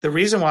The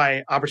reason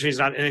why opportunity is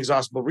not an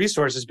inexhaustible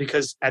resource is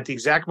because at the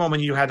exact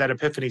moment you had that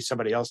epiphany,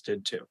 somebody else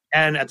did too.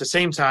 And at the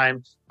same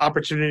time,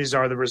 opportunities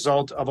are the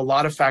result of a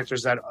lot of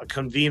factors that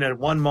convene at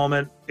one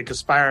moment, they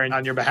conspire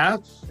on your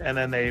behalf, and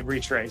then they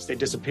retrace, they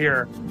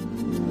disappear.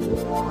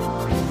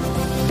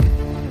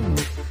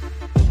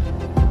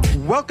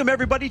 Welcome,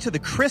 everybody, to the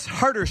Chris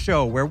Harder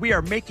Show, where we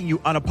are making you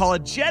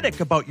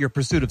unapologetic about your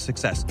pursuit of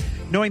success,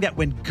 knowing that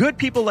when good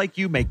people like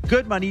you make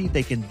good money,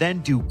 they can then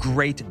do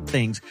great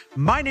things.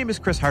 My name is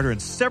Chris Harder,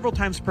 and several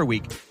times per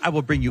week, I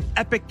will bring you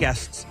epic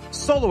guests,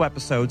 solo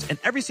episodes, and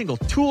every single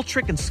tool,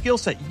 trick, and skill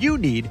set you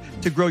need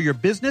to grow your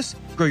business,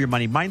 grow your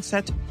money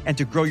mindset, and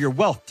to grow your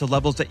wealth to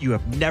levels that you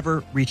have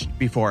never reached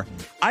before.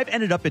 I've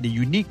ended up in a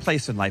unique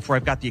place in life where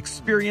I've got the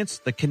experience,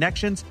 the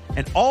connections,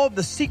 and all of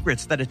the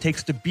secrets that it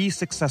takes to be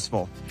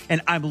successful.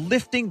 And I'm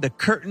lifting the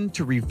curtain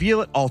to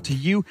reveal it all to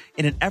you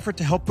in an effort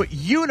to help put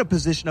you in a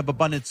position of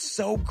abundance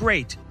so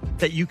great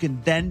that you can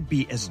then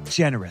be as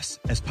generous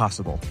as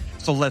possible.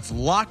 So let's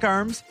lock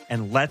arms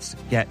and let's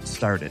get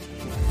started.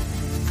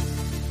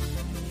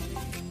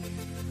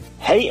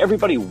 Hey,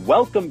 everybody.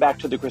 Welcome back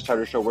to the Chris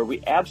Harder Show, where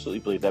we absolutely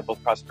believe that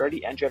both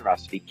prosperity and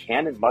generosity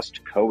can and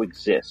must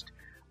coexist.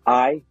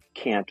 I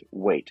can't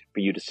wait for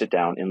you to sit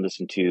down and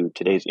listen to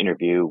today's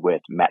interview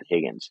with Matt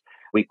Higgins.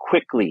 We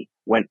quickly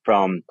went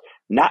from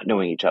not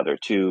knowing each other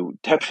to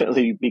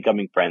definitely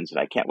becoming friends, and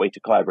I can't wait to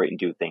collaborate and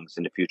do things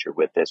in the future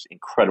with this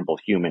incredible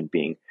human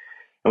being.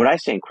 And when I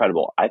say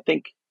incredible, I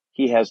think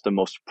he has the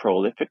most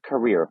prolific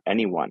career of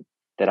anyone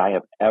that I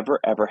have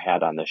ever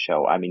had on the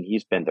show. I mean,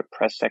 he's been the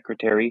press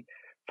secretary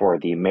for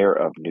the mayor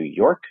of New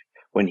York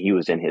when he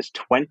was in his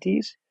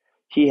 20s.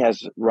 He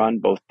has run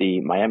both the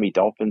Miami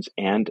Dolphins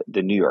and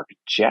the New York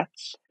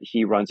Jets.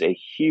 He runs a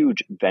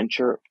huge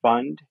venture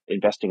fund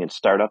investing in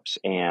startups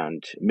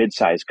and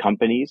mid-sized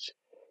companies.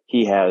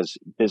 He has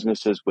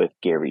businesses with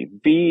Gary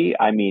Vee.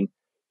 I mean,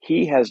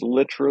 he has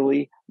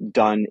literally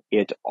done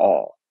it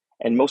all.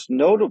 And most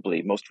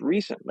notably, most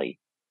recently,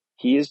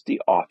 he is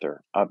the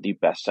author of the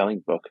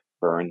best-selling book,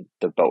 Burn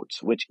the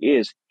Boats, which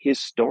is his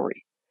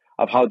story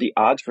of how the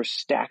odds were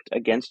stacked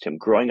against him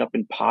growing up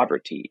in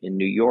poverty in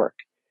New York,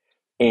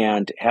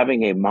 and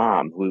having a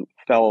mom who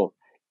fell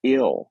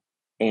ill,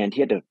 and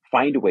he had to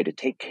find a way to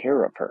take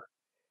care of her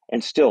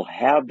and still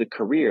have the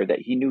career that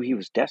he knew he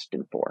was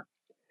destined for.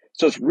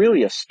 So it's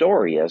really a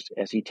story, as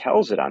he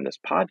tells it on this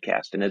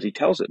podcast and as he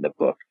tells it in the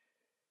book.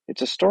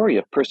 It's a story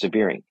of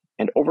persevering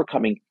and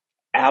overcoming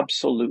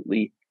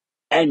absolutely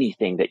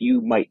anything that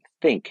you might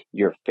think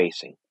you're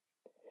facing.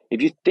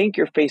 If you think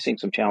you're facing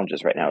some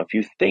challenges right now, if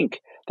you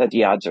think that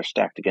the odds are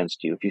stacked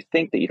against you, if you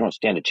think that you don't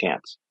stand a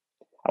chance,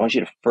 I want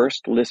you to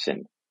first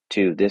listen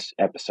to this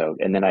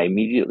episode, and then I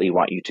immediately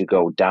want you to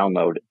go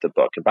download the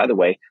book. And by the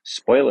way,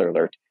 spoiler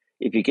alert,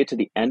 if you get to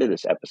the end of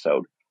this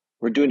episode,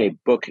 we're doing a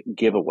book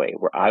giveaway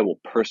where I will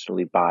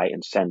personally buy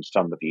and send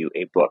some of you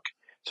a book.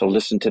 So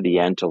listen to the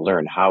end to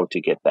learn how to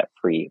get that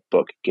free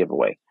book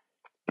giveaway.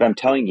 But I'm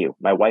telling you,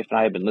 my wife and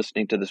I have been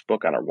listening to this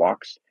book on our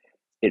walks.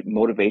 It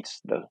motivates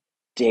the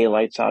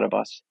daylights out of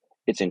us.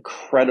 It's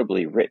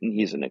incredibly written.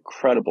 He's an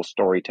incredible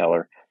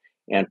storyteller,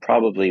 and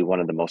probably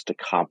one of the most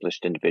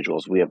accomplished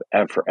individuals we have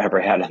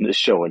ever had on this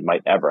show and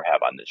might ever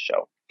have on this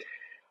show.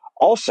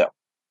 Also,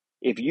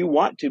 if you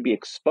want to be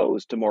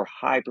exposed to more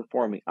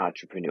high-performing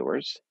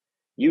entrepreneurs,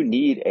 you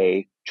need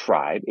a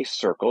tribe, a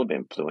circle of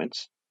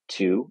influence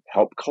to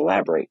help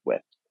collaborate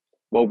with.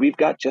 Well, we've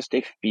got just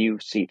a few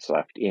seats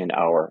left in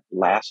our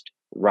last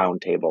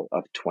roundtable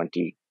of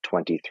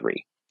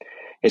 2023.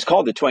 It's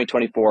called the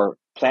 2024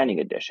 Planning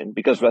Edition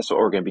because that's what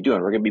we're going to be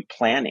doing. We're going to be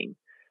planning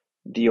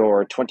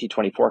your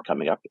 2024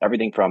 coming up,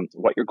 everything from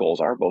what your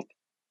goals are, both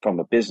from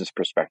a business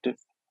perspective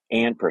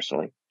and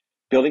personally,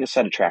 building a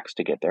set of tracks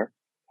to get there,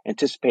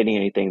 anticipating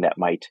anything that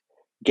might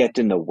get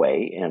in the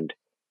way, and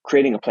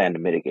creating a plan to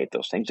mitigate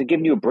those things, and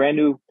giving you a brand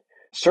new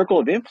circle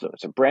of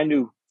influence, a brand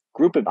new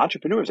group of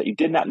entrepreneurs that you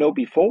did not know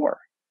before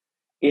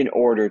in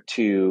order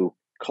to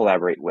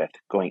collaborate with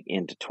going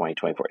into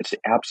 2024. It's the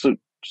absolute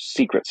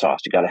secret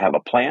sauce. You got to have a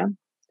plan.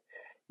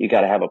 You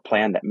got to have a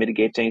plan that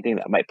mitigates anything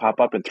that might pop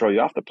up and throw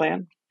you off the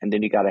plan. And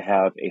then you got to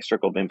have a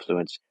circle of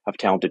influence of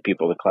talented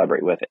people to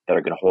collaborate with that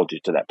are going to hold you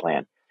to that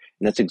plan.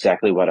 And that's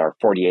exactly what our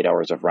 48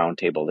 hours of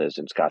roundtable is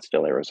in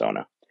Scottsdale,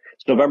 Arizona.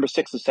 It's November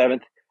 6th and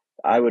 7th.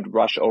 I would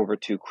rush over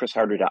to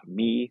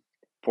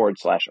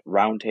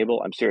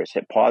chrisharder.me/roundtable. I'm serious.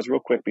 Hit pause real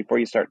quick before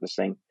you start this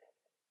thing.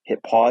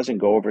 Hit pause and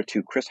go over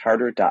to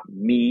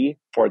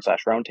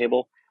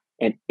chrisharder.me/roundtable.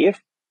 And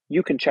if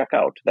you can check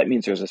out, that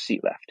means there's a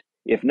seat left.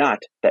 If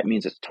not, that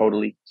means it's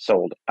totally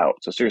sold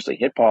out. So seriously,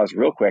 hit pause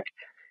real quick.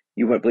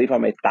 You wouldn't believe how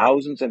many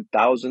thousands and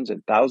thousands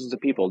and thousands of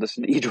people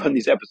listen to each one of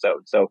these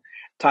episodes. So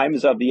time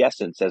is of the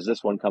essence as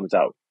this one comes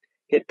out.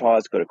 Hit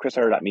pause, go to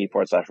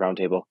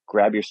chrisharder.me/roundtable,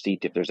 grab your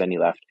seat if there's any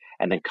left,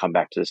 and then come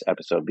back to this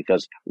episode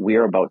because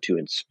we're about to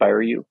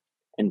inspire you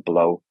and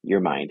blow your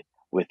mind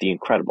with the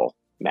incredible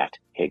Matt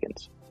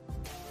Higgins.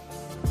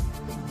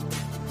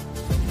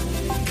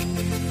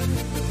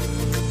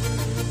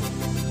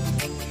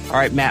 All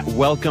right, Matt,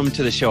 welcome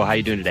to the show. How are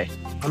you doing today?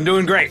 I'm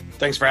doing great.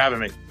 Thanks for having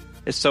me.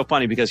 It's so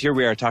funny because here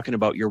we are talking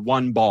about your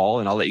one ball,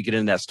 and I'll let you get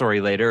into that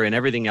story later, and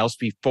everything else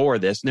before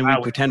this. And then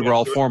we pretend we're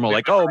all formal,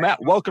 like, oh, Matt,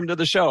 welcome to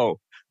the show.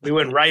 We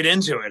went right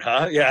into it,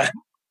 huh? Yeah.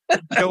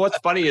 What's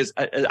funny is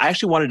I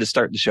actually wanted to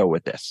start the show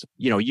with this.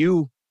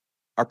 You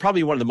are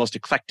probably one of the most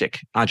eclectic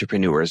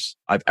entrepreneurs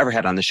I've ever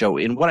had on the show.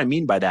 And what I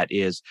mean by that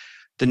is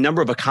the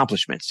number of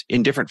accomplishments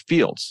in different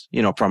fields,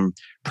 from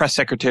press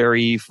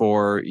secretary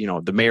for,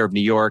 the mayor of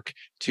New York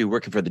to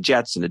working for the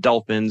Jets and the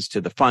Dolphins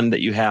to the fund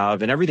that you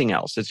have and everything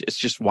else. It's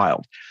just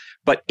wild.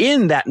 But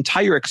in that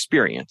entire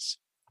experience,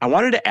 I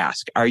wanted to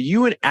ask, are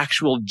you an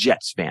actual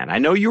Jets fan? I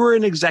know you were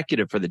an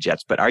executive for the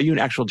Jets, but are you an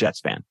actual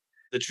Jets fan?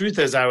 The truth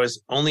is I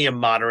was only a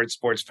moderate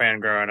sports fan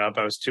growing up.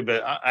 I was too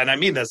busy, and I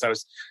mean this, I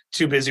was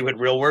too busy with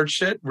real world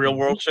shit,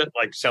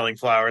 like selling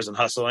flowers and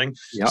hustling.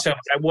 Yep. So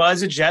I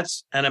was a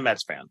Jets and a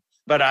Mets fan,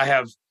 but I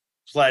have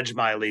pledged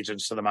my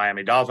allegiance to the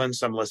Miami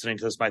Dolphins. I'm listening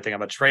to this might think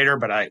I'm a traitor,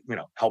 but I,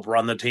 helped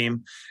run the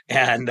team,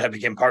 and I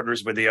became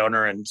partners with the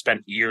owner and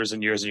spent years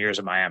and years and years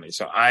in Miami.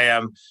 So I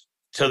am,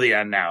 till the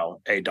end now,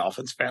 a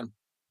Dolphins fan.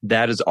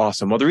 That is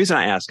awesome. Well, the reason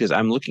I ask is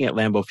I'm looking at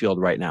Lambeau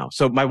Field right now.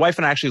 So my wife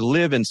and I actually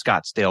live in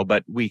Scottsdale,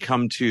 but we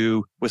come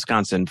to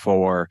Wisconsin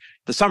for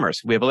the summers.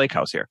 We have a lake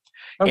house here.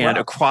 Oh, and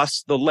wow.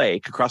 Across the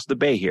lake, across the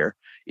bay here,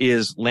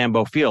 is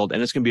Lambeau Field.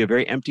 And it's going to be a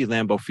very empty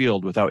Lambeau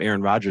Field without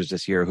Aaron Rodgers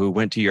this year, who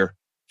went to your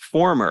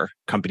former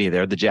company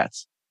there, the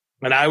Jets.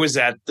 And I was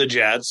at the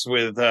Jets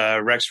with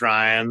Rex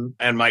Ryan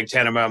and Mike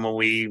Tannenbaum when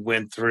we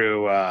went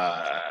through,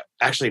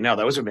 actually, no,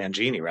 that was with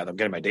Mangini, rather. I'm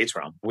getting my dates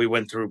wrong. We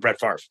went through Brett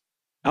Favre.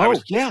 Oh,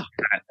 yeah.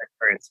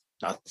 Experience.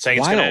 Not saying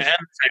it's going to end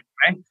the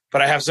same way,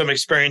 but I have some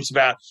experience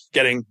about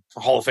getting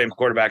Hall of Fame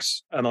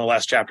quarterbacks in the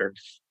last chapter.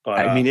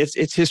 But, I mean,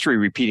 it's history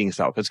repeating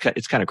itself. It's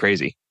kind of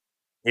crazy.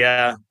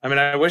 Yeah. I mean,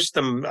 I wish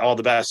them all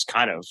the best,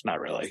 kind of.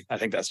 Not really. I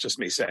think that's just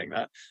me saying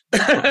that.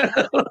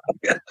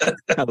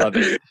 I love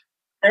it.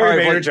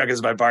 Gary Vaynerchuk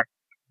is my partner.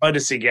 Fun to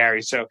see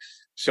Gary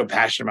so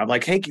passionate. I'm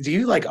like, hey, do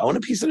you own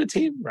a piece of the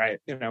team? Right.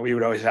 We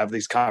would always have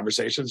these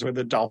conversations with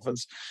the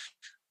Dolphins.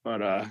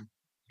 But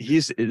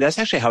that's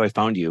actually how I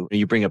found you.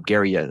 You bring up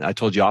Gary. I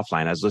told you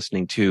offline, I was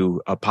listening to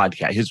a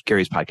podcast,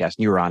 Gary's podcast,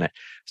 and you were on it.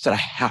 I said, I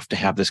have to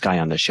have this guy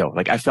on the show.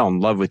 Like, I fell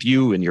in love with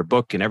you and your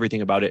book and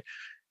everything about it.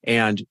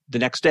 And the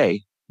next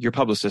day, your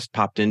publicist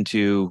popped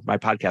into my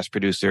podcast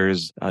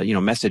producer's,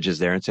 messages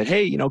there and said,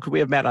 hey, could we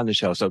have Matt on the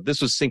show? So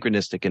this was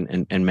synchronistic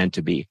and meant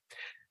to be.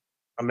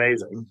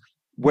 Amazing.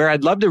 Where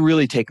I'd love to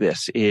really take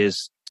this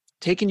is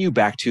taking you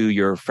back to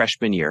your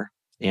freshman year.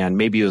 And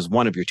maybe it was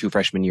one of your two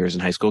freshman years in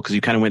high school because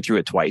you kind of went through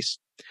it twice.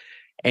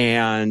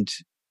 And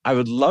I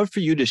would love for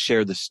you to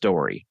share the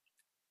story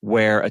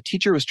where a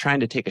teacher was trying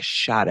to take a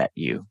shot at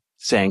you,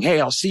 saying,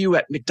 hey, I'll see you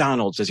at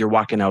McDonald's as you're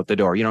walking out the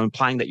door,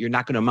 implying that you're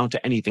not going to amount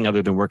to anything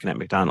other than working at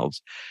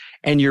McDonald's.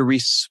 And your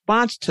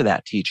response to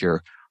that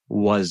teacher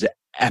was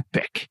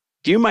epic.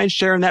 Do you mind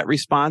sharing that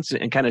response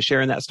and kind of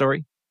sharing that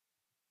story?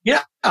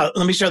 Yeah.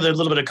 Let me share a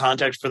little bit of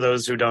context for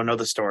those who don't know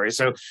the story.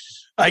 So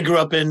I grew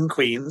up in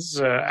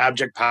Queens,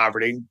 abject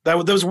poverty.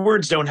 Those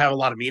words don't have a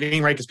lot of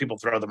meaning, right? Because people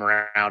throw them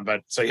around, but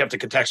so you have to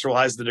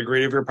contextualize the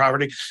degree of your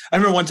poverty. I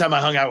remember one time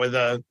I hung out with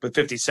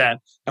 50 Cent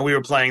and we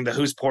were playing the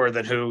Who's Poorer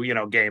Than Who,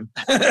 game.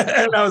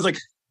 And I was like,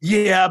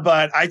 yeah,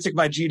 but I took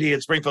my GD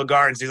at Springfield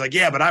Gardens. He's like,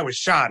 yeah, but I was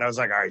shot. I was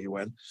like, all right, you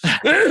win.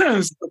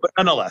 But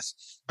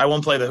nonetheless, I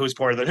won't play the Who's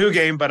Poorer Than Who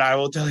game, but I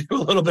will tell you a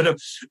little bit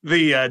of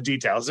the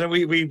details. And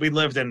we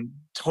lived in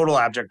total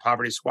abject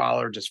poverty,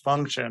 squalor,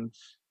 dysfunction.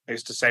 I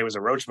used to say it was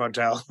a roach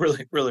motel.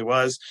 Really, really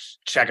was.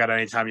 Check out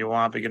anytime you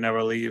want, but you can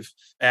never leave.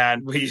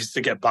 And we used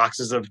to get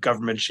boxes of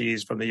government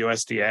cheese from the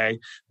USDA,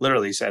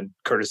 literally said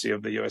courtesy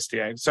of the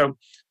USDA. So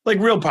like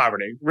real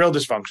poverty, real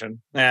dysfunction.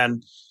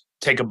 And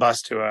take a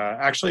bus to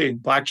actually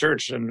Black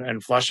church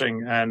and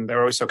Flushing. And they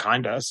were always so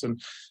kind to us. And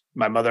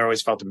my mother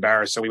always felt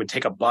embarrassed. So we would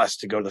take a bus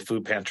to go to the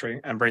food pantry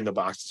and bring the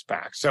boxes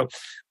back. So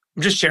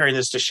I'm just sharing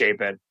this to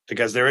shape it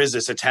because there is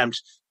this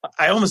attempt.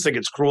 I almost think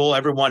it's cruel.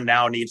 Everyone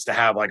now needs to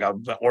have like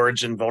the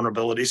origin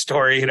vulnerability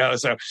story,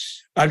 So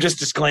I'm just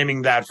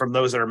disclaiming that from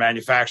those that are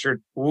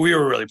manufactured. We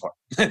were really poor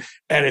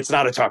and it's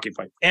not a talking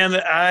point.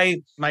 And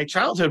my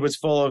childhood was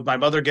full of my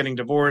mother getting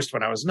divorced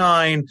when I was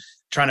 9,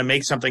 trying to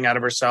make something out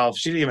of herself.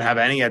 She didn't even have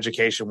any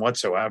education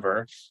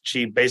whatsoever.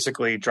 She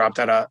basically dropped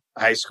out of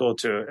high school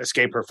to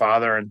escape her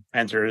father and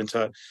entered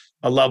into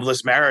a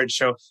loveless marriage.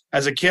 So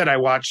as a kid, I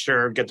watched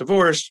her get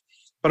divorced,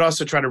 but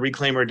also try to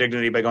reclaim her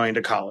dignity by going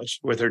to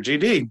college with her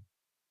GD.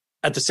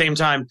 At the same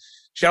time,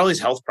 she had all these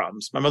health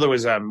problems. My mother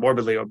was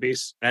morbidly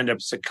obese, ended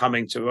up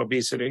succumbing to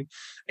obesity.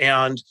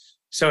 And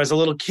so as a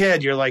little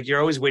kid, you're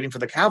always waiting for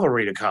the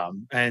cavalry to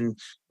come. And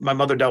my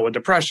mother dealt with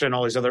depression,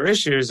 all these other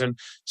issues. And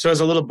so as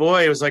a little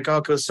boy, it was like,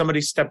 oh, could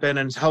somebody step in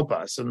and help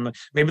us? And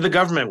maybe the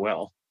government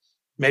will.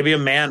 Maybe a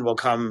man will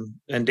come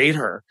and date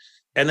her.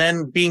 And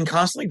then being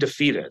constantly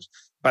defeated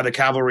by the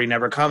cavalry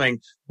never coming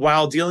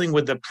while dealing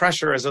with the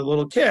pressure as a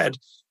little kid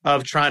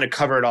of trying to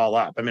cover it all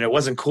up. I mean, it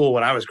wasn't cool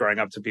when I was growing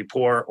up to be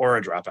poor or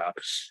a dropout.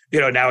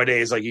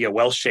 Nowadays, like you get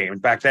well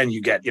shamed. Back then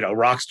you get,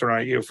 rocks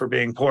thrown at you for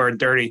being poor and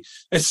dirty.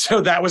 And so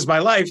that was my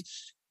life.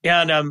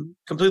 and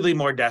completely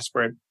more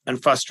desperate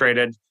and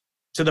frustrated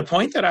to the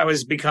point that I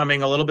was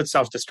becoming a little bit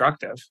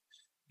self-destructive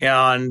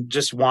and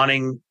just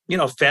wanting,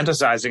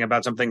 fantasizing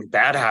about something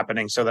bad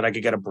happening so that I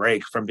could get a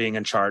break from being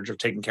in charge of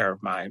taking care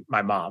of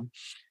my mom.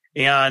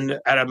 And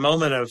at a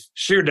moment of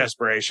sheer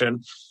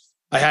desperation,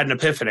 I had an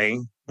epiphany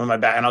on my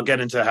back, and I'll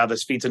get into how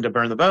this feeds into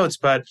Burn the Boats,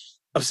 but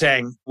of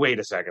saying, wait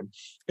a second,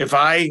 if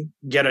I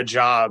get a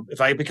job, if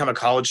I become a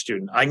college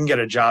student, I can get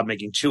a job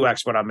making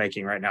 2x what I'm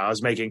making right now. I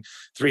was making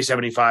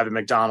 $3.75 at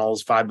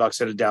McDonald's,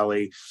 $5 at a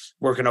deli,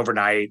 working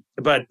overnight.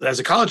 But as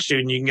a college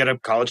student, you can get a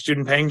college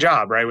student paying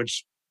job, right?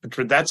 Which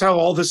that's how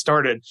all this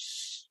started.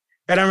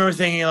 And I remember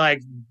thinking,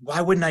 like,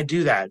 why wouldn't I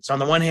do that? So on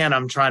the one hand,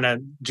 I'm trying to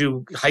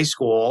do high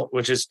school,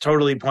 which is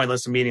totally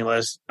pointless and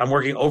meaningless. I'm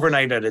working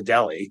overnight at a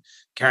deli,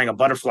 carrying a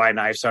butterfly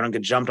knife so I don't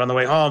get jumped on the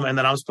way home. And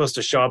then I'm supposed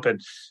to show up in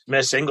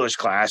Miss English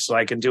class so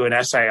I can do an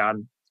essay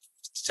on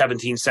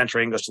 17th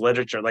century English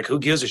literature. Like, who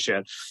gives a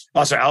shit?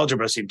 Also,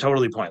 algebra seemed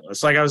totally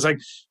pointless. Like, I was like,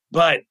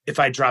 but if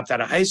I dropped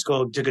out of high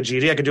school, took a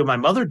GED, I could do what my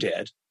mother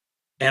did.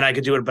 And I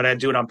could do it, but I'd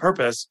do it on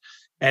purpose.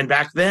 And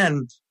back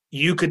then,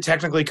 you could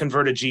technically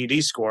convert a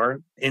GED score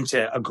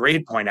into a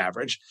grade point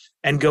average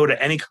and go to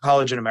any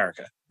college in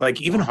America,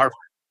 like even Harvard.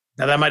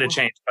 Now that might have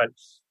changed, but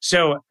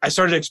so I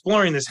started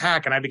exploring this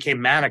hack and I became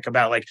manic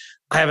about, like,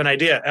 I have an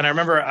idea. And I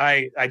remember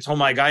I told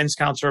my guidance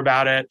counselor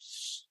about it.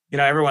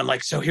 Everyone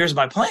like, so here's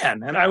my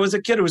plan. And I was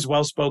a kid who was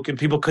well-spoken.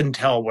 People couldn't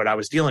tell what I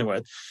was dealing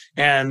with.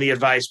 And the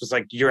advice was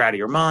like, you're out of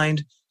your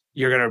mind.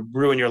 You're going to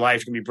ruin your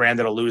life. You're going to be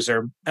branded a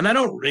loser. And I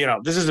don't,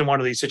 this isn't one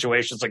of these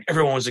situations like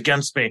everyone was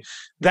against me.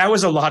 That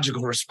was a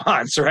logical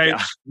response, right?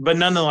 Yeah. But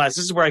nonetheless,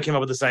 this is where I came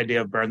up with this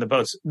idea of Burn the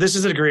Boats. This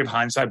is a degree of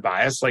hindsight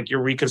bias. Like,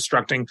 you're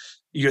reconstructing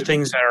your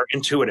things that are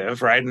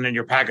intuitive, right? And then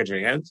you're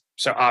packaging it.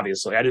 So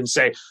obviously I didn't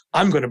say,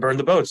 I'm going to burn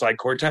the boats like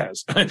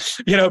Cortez,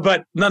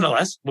 but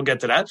nonetheless, we'll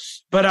get to that.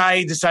 But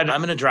I decided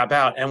I'm going to drop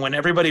out. And when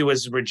everybody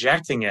was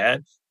rejecting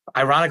it,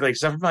 ironically,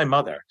 except for my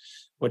mother,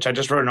 which I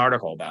just wrote an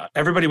article about,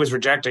 everybody was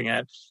rejecting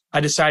it. I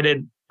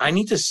decided I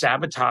need to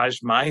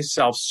sabotage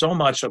myself so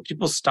much so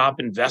people stop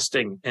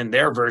investing in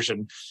their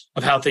version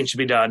of how things should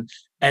be done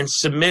and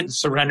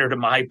surrender to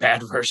my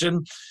bad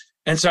version.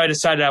 And so I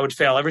decided I would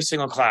fail every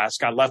single class,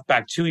 got left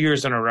back 2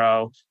 years in a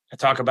row. I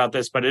talk about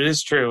this, but it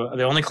is true.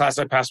 The only class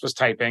I passed was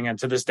typing. And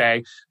to this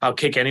day, I'll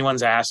kick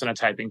anyone's ass in a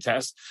typing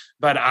test.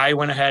 But I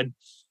went ahead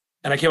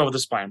and I came up with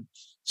this plan.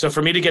 So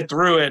for me to get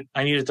through it,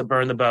 I needed to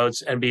burn the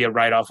boats and be a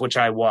write-off, which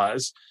I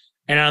was.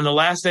 And on the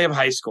last day of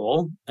high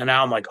school, and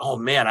now I'm like, oh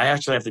man, I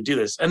actually have to do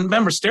this. And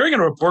remember, staring at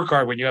a report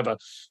card when you have a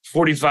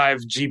 45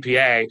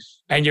 GPA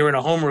and you're in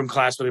a homeroom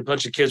class with a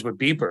bunch of kids with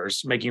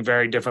beepers making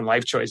very different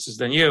life choices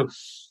than you,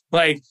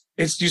 like,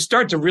 you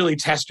start to really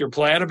test your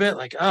plan a bit.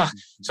 Like,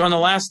 so on the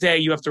last day,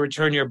 you have to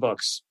return your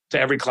books to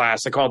every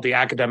class. I call it the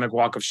academic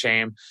walk of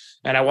shame.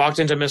 And I walked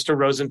into Mr.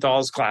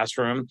 Rosenthal's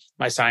classroom,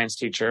 my science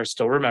teacher,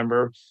 still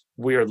remember,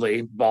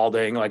 weirdly,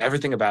 balding, like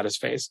everything about his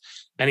face.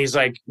 And he's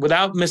like,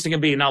 without missing a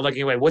beat, not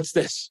looking away, what's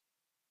this?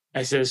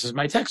 I said, this is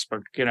my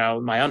textbook,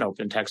 my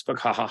unopened textbook.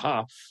 Ha, ha,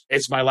 ha.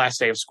 It's my last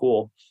day of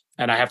school.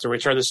 And I have to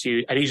return this to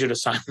you. I need you to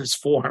sign this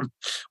form.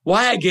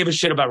 Why I gave a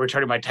shit about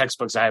returning my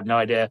textbooks, I have no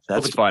idea.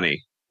 That's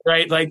funny.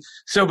 Right?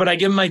 But I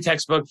give him my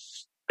textbook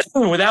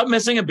without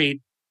missing a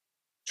beat.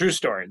 True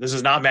story. This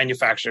is not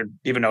manufactured,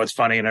 even though it's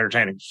funny and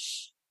entertaining.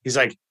 He's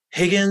like,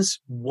 Higgins,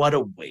 what a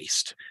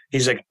waste.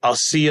 He's like, I'll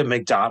see you at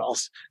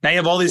McDonald's. Now you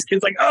have all these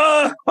kids like,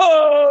 I'm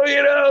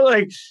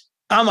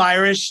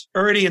Irish,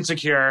 already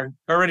insecure,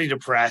 already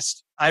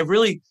depressed. I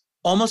really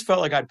almost felt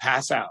like I'd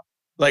pass out,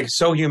 like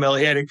so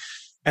humiliating.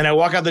 And I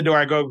walk out the door,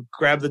 I go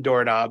grab the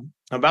doorknob.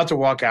 I'm about to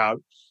walk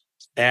out.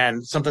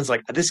 And something's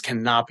like, this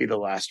cannot be the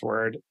last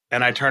word.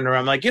 And I turned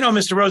around, I'm like,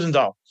 Mr.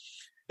 Rosenthal,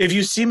 if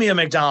you see me at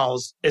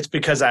McDonald's, it's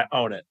because I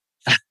own it.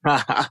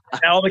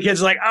 And all the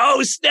kids are like,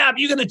 oh, snap,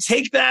 you going to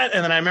take that?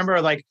 And then I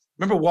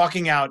remember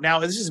walking out. Now,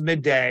 this is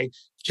midday,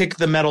 kick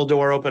the metal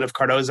door open of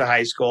Cardoza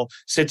High School,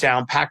 sit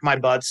down, pack my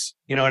butts,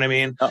 you know what I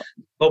mean? Oh.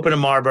 Open a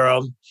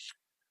Marlboro,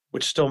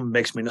 which still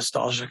makes me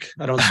nostalgic.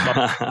 I don't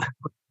smoke.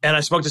 And I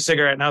smoked a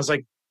cigarette, and I was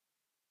like,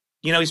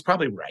 he's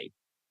probably right,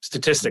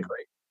 statistically.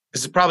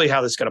 This is probably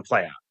how this is going to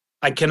play out.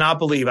 I cannot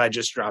believe I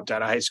just dropped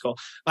out of high school.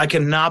 I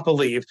cannot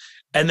believe.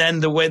 And then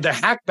the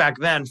hack back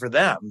then for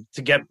them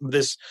to get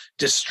this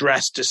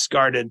distressed,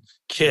 discarded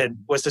kid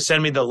was to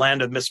send me the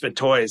Land of Misfit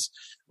Toys,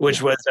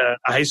 which was a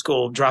high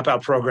school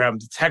dropout program.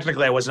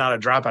 Technically, I was not a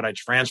dropout. I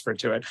transferred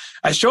to it.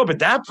 I show up at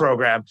that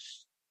program.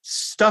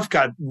 Stuff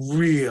got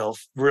real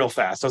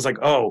fast. I was like,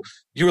 oh,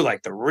 you were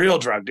like the real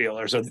drug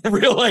dealers or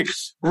the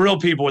real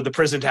people with the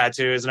prison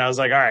tattoos. And I was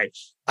like, all right,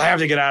 I have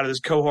to get out of this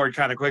cohort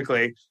kind of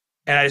quickly.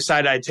 And I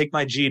decided I'd take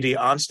my GED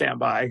on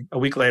standby. A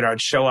week later, I'd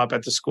show up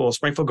at the school,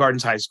 Springfield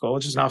Gardens High School,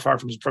 which is not far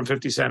from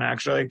 50 Cent,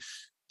 actually.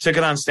 Took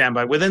it on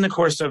standby. Within the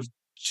course of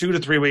 2 to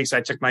 3 weeks,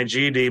 I took my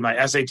GED,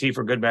 my SAT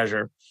for good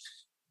measure.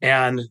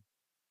 And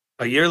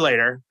a year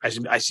later, I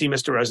see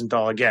Mr.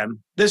 Rosenthal again,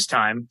 this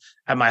time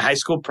at my high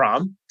school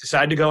prom.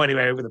 Decided to go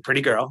anyway with a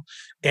pretty girl.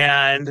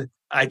 And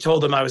I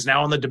told him I was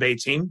now on the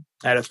debate team.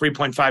 I had a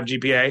 3.5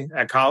 GPA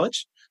at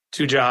college.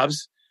 2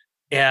 jobs.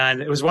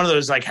 And it was one of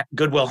those like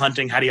Goodwill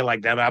Hunting, how do you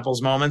like them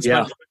apples moments?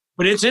 Yeah.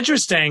 But it's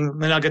interesting,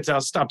 and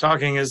I'll stop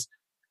talking, is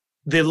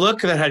the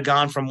look that had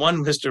gone from one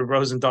Mr.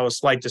 Rosenthal with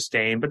slight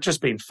disdain, but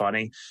just being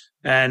funny,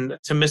 and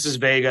to Mrs.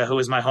 Vega, who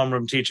was my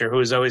homeroom teacher, who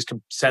was always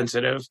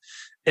sensitive.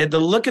 The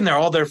look in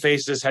all their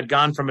faces had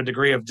gone from a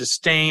degree of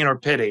disdain or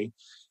pity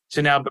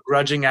to now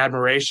begrudging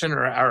admiration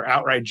or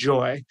outright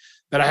joy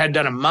that I had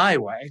done it my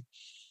way.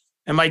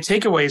 And my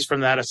takeaways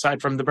from that,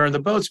 aside from the burn the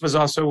boats, was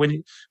also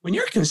when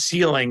you're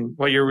concealing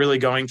what you're really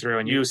going through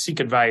and you seek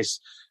advice,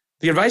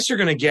 the advice you're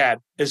going to get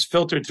is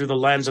filtered through the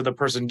lens of the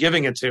person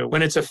giving it to.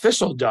 When it's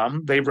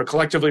officialdom, they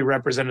collectively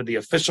represented the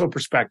official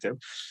perspective.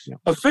 Yeah.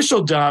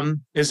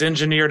 Officialdom is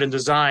engineered and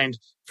designed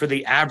for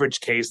the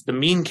average case, the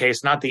mean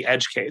case, not the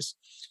edge case.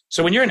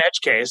 So when you're an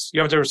edge case, you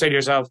have to say to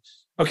yourself,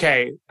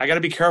 okay, I got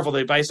to be careful. The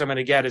advice I'm going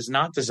to get is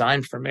not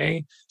designed for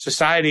me.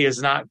 Society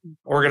is not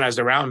organized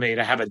around me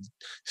to have a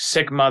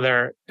sick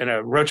mother in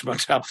a roach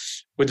motel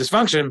with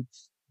dysfunction.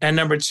 And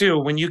number 2,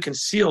 when you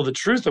conceal the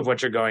truth of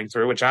what you're going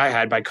through, which I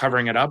had by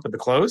covering it up with the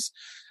clothes,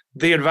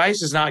 the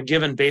advice is not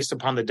given based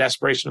upon the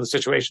desperation of the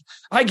situation.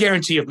 I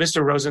guarantee if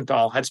Mr.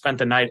 Rosenthal had spent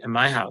the night in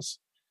my house,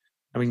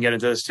 and we can get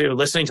into this too,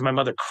 listening to my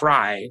mother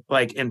cry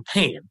like in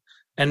pain,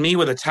 and me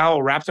with a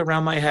towel wrapped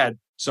around my head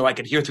so I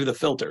could hear through the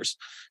filters,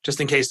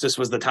 just in case this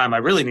was the time I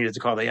really needed to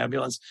call the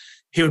ambulance,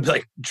 he would be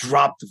like,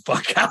 drop the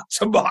fuck out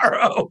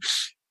tomorrow.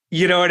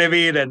 You know what I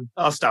mean? And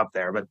I'll stop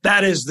there. But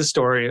that is the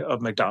story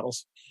of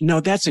McDonald's. No,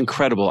 that's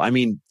incredible. I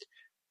mean,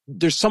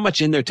 there's so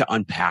much in there to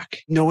unpack.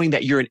 Knowing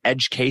that you're an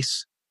edge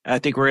case, I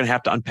think we're going to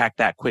have to unpack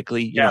that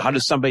quickly. You know, how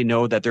does somebody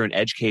know that they're an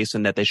edge case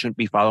and that they shouldn't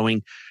be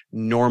following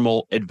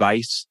normal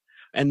advice?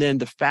 And then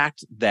the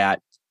fact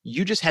that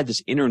you just had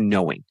this inner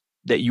knowing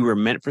that you were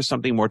meant for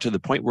something more, to the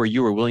point where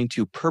you were willing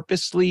to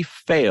purposely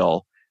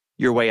fail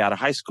your way out of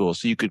high school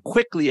so you could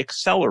quickly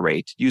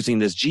accelerate using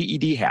this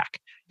GED hack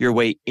your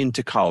way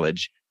into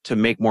college to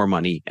make more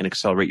money and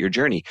accelerate your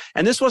journey.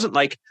 And this wasn't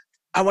like,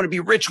 I want to be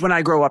rich when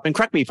I grow up, and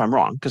correct me if I'm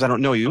wrong, because I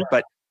don't know you,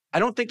 but I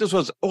don't think this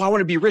was, I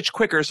want to be rich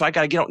quicker, so I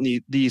got to get out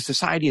in the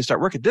society and start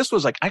working. This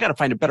was like, I got to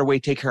find a better way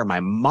to take care of my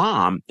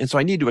mom, and so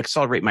I need to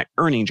accelerate my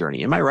earning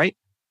journey. Am I right?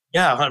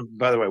 Yeah,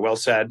 by the way, well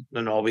said.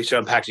 And all we should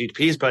unpack each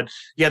piece. But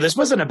yeah, this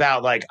wasn't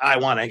about like, I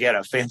want to get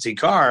a fancy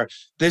car.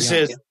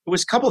 It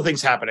was a couple of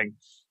things happening.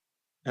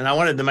 And I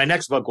wanted, my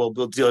next book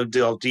will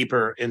deal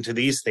deeper into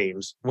these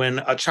themes.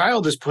 When a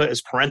child is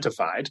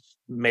parentified,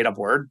 made up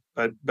word,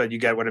 but you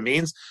get what it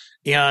means,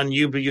 and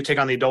you take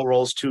on the adult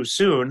roles too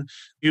soon,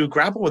 you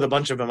grapple with a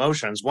bunch of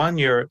emotions. One,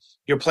 you're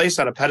placed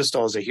on a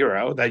pedestal as a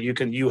hero that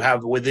you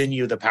have within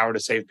you the power to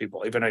save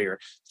people, even though you're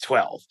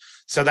 12.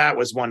 So that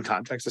was one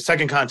context. The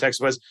second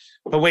context was,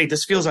 but wait,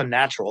 this feels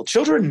unnatural.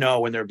 Children know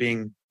when they're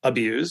being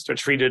abused or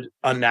treated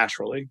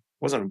unnaturally.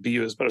 Wasn't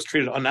abused, but was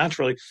treated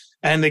unnaturally.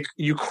 And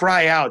you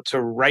cry out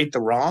to right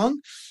the wrong.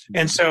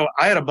 And so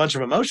I had a bunch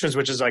of emotions,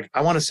 which is like,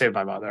 I want to save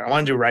my mother. I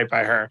want to do right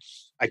by her.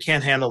 I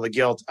can't handle the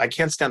guilt. I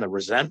can't stand the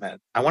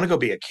resentment. I want to go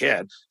be a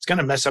kid. It's going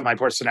to mess up my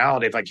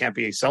personality if I can't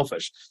be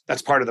selfish.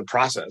 That's part of the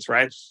process,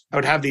 right? I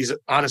would have these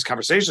honest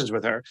conversations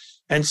with her.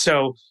 And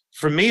so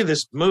for me,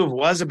 this move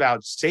was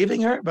about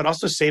saving her, but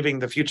also saving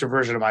the future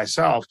version of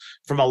myself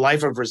from a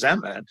life of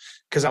resentment,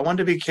 because I wanted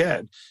to be a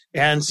kid.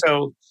 And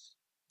so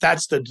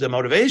that's the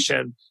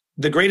motivation.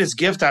 The greatest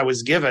gift I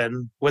was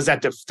given was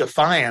that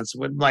defiance.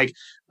 When like,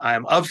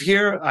 I'm of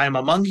here, I'm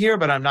among here,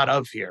 but I'm not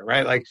of here,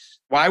 right? Like,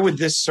 why would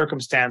this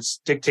circumstance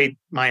dictate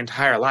my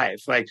entire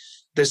life? Like,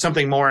 there's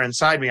something more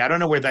inside me. I don't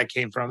know where that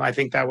came from. I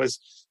think that was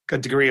a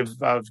degree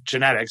of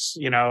genetics,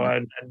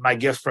 and my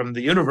gift from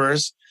the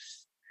universe.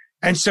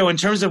 And so in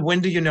terms of when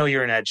do you know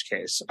you're an edge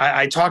case,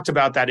 I talked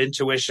about that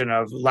intuition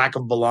of lack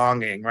of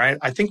belonging, right?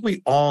 I think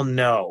we all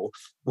know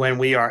when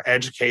we are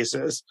edge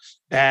cases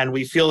and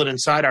we feel it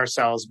inside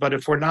ourselves. But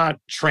if we're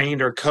not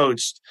trained or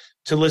coached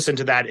to listen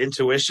to that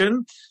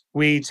intuition,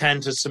 we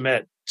tend to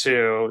submit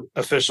to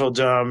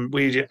officialdom.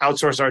 We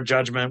outsource our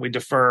judgment. We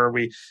defer.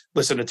 We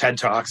listen to TED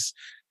Talks.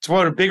 It's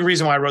one of the big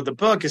reason why I wrote the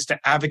book is to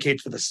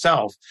advocate for the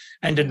self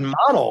and to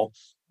model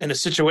in a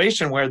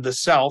situation where the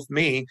self,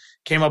 me,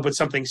 came up with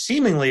something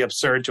seemingly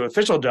absurd to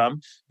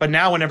officialdom. But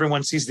now when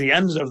everyone sees the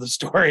end of the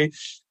story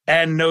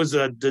and knows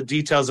the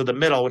details of the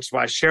middle, which is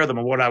why I share them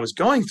of what I was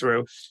going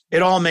through,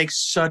 it all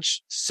makes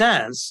such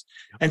sense.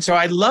 And so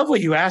I love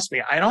what you asked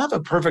me. I don't have a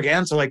perfect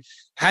answer. Like,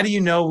 how do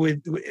you know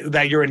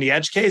that you're in the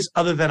edge case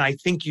other than I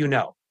think you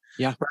know?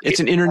 Yeah, right? It's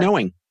an inner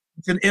knowing.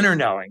 It's an inner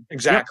knowing.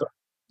 Exactly.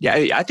 Yeah,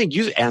 I think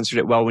you answered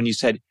it well when you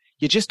said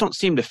you just don't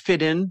seem to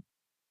fit in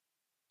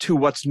to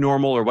what's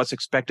normal or what's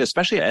expected,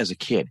 especially as a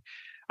kid.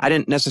 I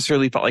didn't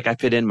necessarily feel like I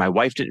fit in. My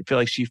wife didn't feel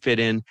like she fit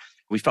in.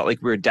 We felt like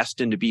we were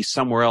destined to be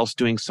somewhere else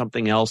doing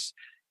something else.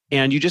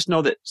 And you just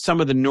know that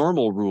some of the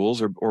normal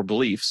rules or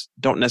beliefs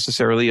don't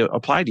necessarily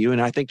apply to you.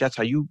 And I think that's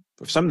how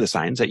some of the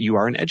signs that you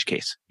are an edge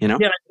case, Yeah,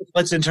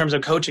 let's in terms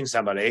of coaching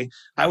somebody,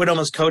 I would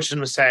almost coach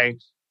them to say,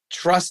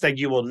 trust that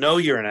you will know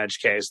you're an edge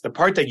case. The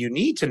part that you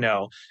need to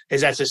know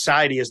is that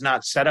society is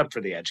not set up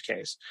for the edge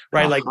case,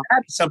 right? Like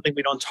that's something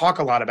we don't talk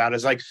a lot about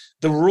is like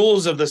the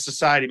rules of the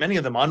society, many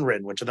of them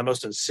unwritten, which are the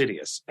most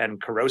insidious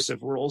and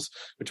corrosive rules,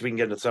 which we can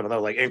get into some of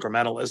those like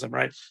incrementalism,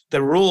 right?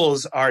 The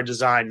rules are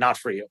designed not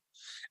for you.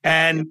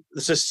 And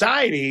the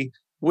society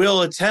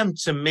will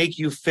attempt to make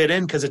you fit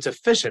in because it's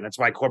efficient. That's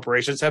why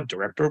corporations have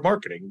director of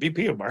marketing,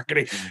 VP of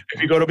marketing. If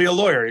you go to be a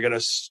lawyer, you're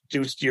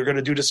going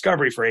to do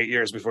discovery for 8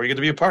 years before you get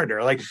to be a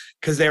partner, like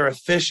because they're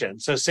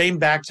efficient. So same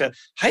back to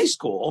high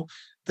school,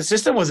 the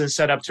system wasn't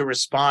set up to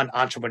respond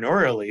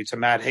entrepreneurially to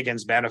Matt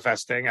Higgins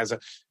manifesting as an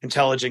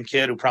intelligent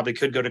kid who probably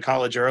could go to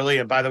college early.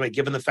 And by the way,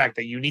 given the fact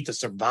that you need to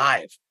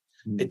survive,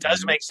 it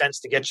does make sense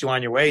to get you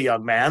on your way,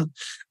 young man,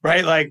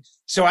 right? Like,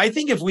 so I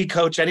think if we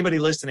coach anybody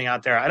listening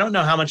out there, I don't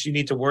know how much you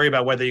need to worry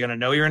about whether you're going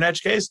to know you're an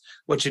edge case.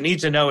 What you need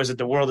to know is that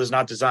the world is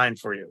not designed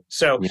for you.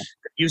 So if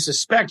you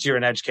suspect you're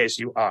an edge case,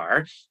 you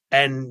are,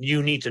 and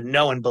you need to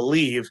know and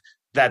believe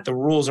that the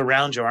rules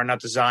around you are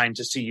not designed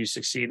to see you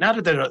succeed. Not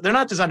that they're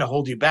not designed to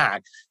hold you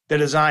back. They're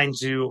designed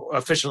to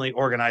efficiently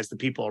organize the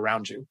people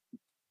around you.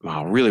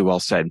 Wow, really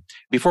well said.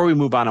 Before we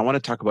move on, I want to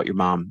talk about your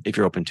mom, if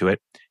you're open to it.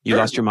 You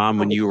lost your mom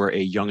when you were a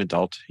young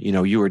adult. You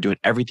know, you were doing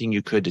everything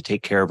you could to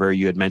take care of her.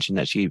 You had mentioned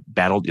that she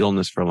battled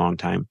illness for a long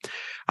time.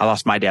 I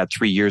lost my dad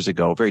 3 years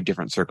ago, very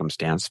different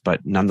circumstance, but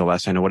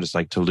nonetheless, I know what it's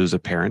like to lose a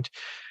parent.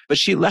 But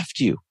she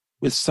left you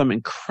with some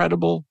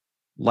incredible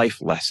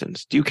life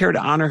lessons. Do you care to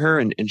honor her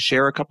and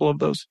share a couple of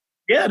those?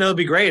 Yeah, no, it'd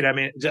be great. I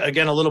mean,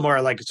 again, a little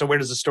more like, so where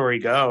does the story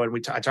go?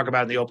 And I talk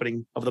about in the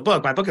opening of the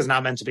book. My book is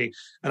not meant to be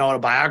an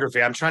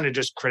autobiography. I'm trying to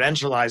just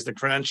credentialize the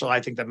credential I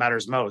think that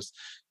matters most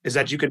is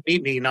that you could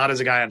meet me not as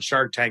a guy on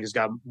Shark Tank who's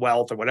got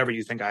wealth or whatever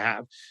you think I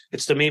have.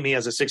 It's to meet me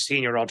as a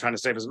 16-year-old trying to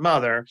save his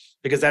mother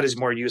because that is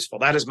more useful.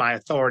 That is my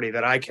authority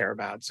that I care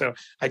about. So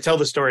I tell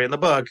the story in the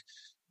book,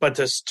 but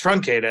to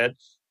truncate it,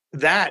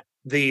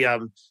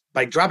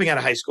 by dropping out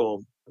of high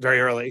school very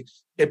early,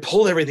 it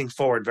pulled everything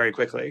forward very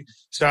quickly.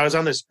 So I was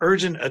on this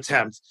urgent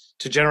attempt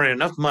to generate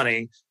enough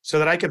money so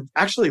that I could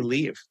actually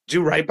leave,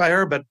 do right by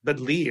her, but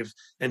leave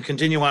and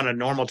continue on a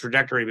normal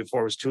trajectory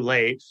before it was too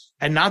late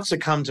and not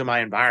succumb to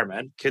my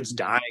environment. Kids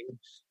dying,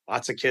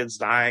 lots of kids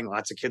dying,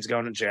 lots of kids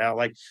going to jail.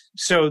 Like,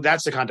 so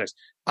that's the context.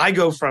 I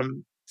go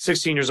from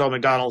 16 years old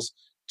McDonald's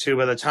to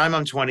by the time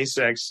I'm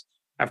 26,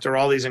 after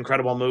all these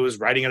incredible moves,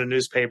 writing in a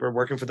newspaper,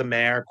 working for the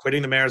mayor,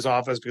 quitting the mayor's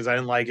office because I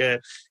didn't like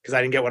it, because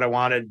I didn't get what I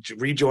wanted,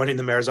 rejoining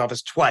the mayor's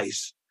office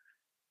twice,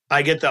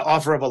 I get the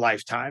offer of a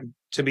lifetime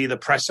to be the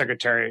press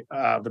secretary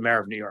of the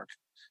mayor of New York.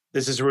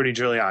 This is Rudy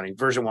Giuliani,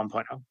 version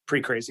 1.0,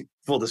 pre-crazy,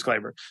 full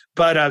disclaimer.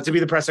 But to be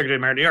the press secretary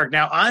of the mayor of New York.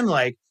 Now I'm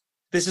like,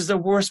 this is the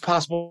worst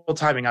possible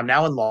timing. I'm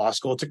now in law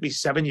school. It took me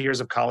 7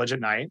 years of college at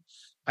night.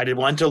 I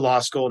went to law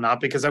school, not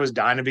because I was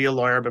dying to be a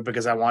lawyer, but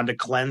because I wanted to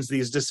cleanse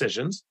these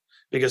decisions,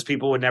 because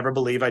people would never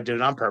believe I did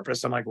it on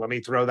purpose. I'm like, let me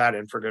throw that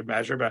in for good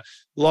measure. But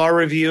law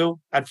review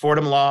at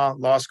Fordham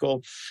Law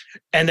School,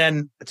 and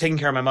then taking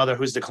care of my mother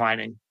who's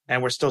declining.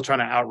 And we're still trying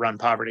to outrun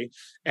poverty.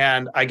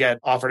 And I get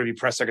offered to be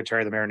press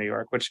secretary of the mayor of New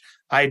York, which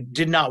I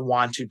did not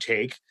want to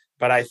take,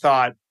 but I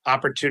thought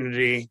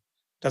opportunity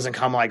doesn't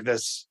come like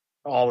this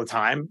all the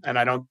time. And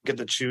I don't get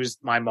to choose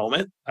my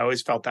moment. I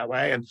always felt that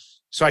way. And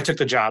so I took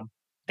the job.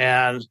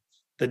 And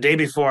the day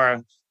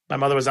before, my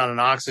mother was on an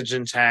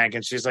oxygen tank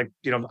and she's like,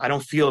 I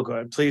don't feel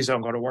good. Please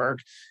don't go to work.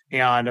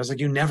 And I was like,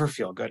 you never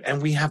feel good.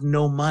 And we have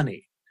no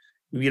money.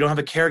 You don't have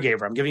a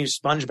caregiver. I'm giving you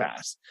sponge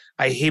baths.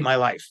 I hate my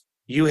life.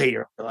 You hate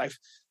your life.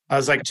 I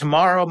was like,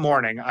 tomorrow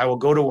morning, I will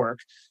go to work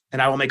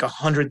and I will make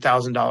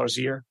 $100,000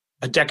 a year.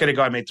 A decade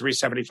ago, I made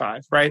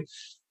 $375, right?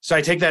 So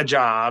I take that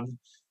job.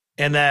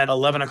 And then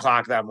 11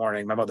 o'clock that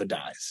morning, my mother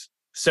dies.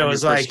 So it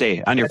was like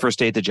on your first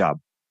day at the job.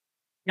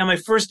 Yeah, my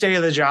first day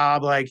of the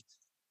job,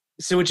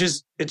 so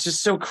it's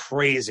just so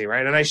crazy,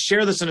 right? And I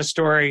share this in a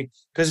story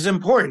because it's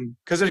important,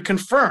 because it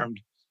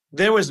confirmed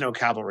there was no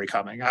cavalry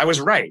coming. I was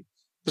right.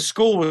 The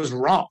school was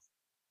wrong.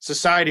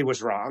 Society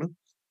was wrong.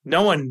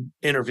 No one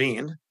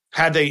intervened.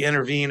 Had they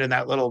intervened in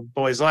that little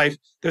boy's life,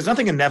 there's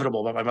nothing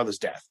inevitable about my mother's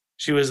death.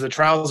 She was the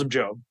trials of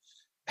Job,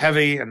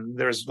 heavy, and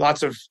there's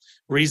lots of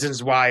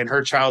reasons why in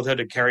her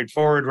childhood it carried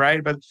forward,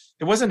 right? But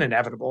it wasn't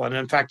inevitable. And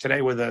in fact,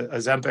 today with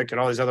Ozempic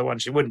and all these other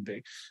ones, she wouldn't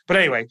be. But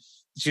anyway,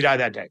 she died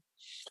that day.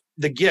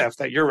 The gift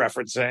that you're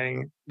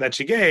referencing that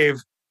she gave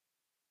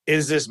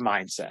is this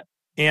mindset.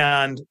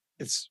 And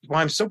it's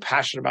why I'm so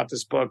passionate about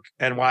this book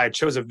and why I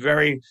chose a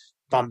very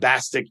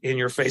bombastic,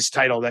 in-your-face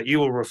title that you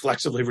will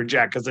reflexively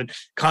reject because it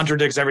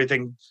contradicts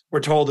everything we're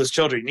told as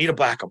children. You need a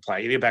backup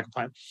plan. You need a backup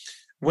plan.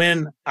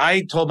 When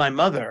I told my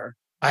mother,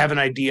 I have an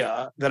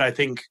idea that I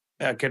think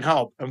can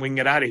help and we can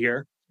get out of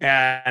here,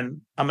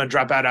 and I'm going to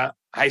drop out of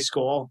high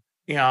school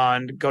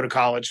and go to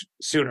college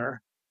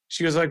sooner.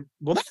 She was like,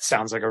 well, that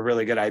sounds like a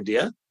really good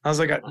idea. I was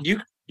like,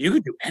 you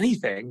could do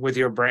anything with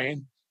your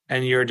brain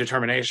and your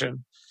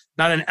determination,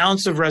 not an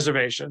ounce of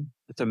reservation.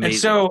 That's amazing. And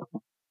so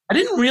I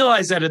didn't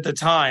realize that at the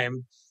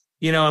time,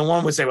 and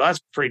one would say, well,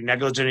 that's pretty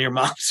negligent of your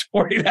mom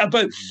supporting that.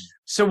 But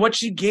so what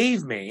she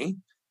gave me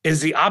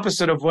is the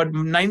opposite of what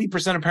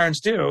 90% of parents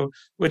do,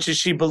 which is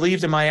she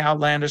believed in my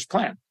outlandish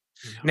plan.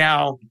 Yeah.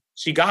 Now,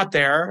 she got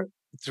there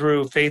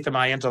through faith in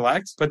my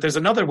intellect, but there's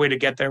another way to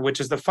get there, which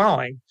is the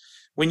following.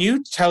 When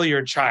you tell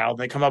your child,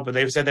 they come up with,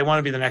 they've said they want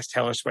to be the next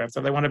Taylor Swift,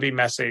 or they want to be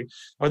Messi,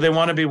 or they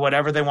want to be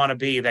whatever they want to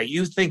be that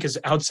you think is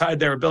outside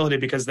their ability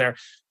because they're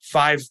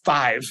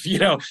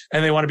 5'5",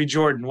 and they want to be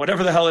Jordan,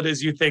 whatever the hell it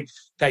is you think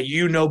that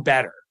you know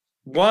better.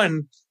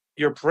 One,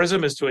 your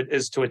prism is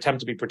to attempt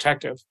to be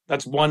protective.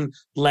 That's one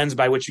lens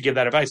by which you give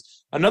that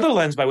advice. Another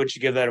lens by which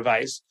you give that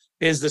advice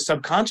is the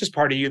subconscious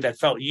part of you that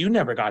felt you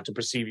never got to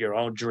perceive your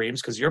own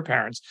dreams because your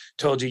parents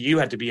told you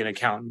had to be an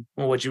accountant.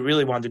 Well, what you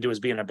really wanted to do is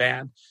be in a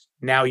band.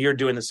 Now you're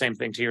doing the same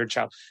thing to your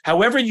child.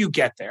 However you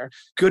get there,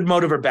 good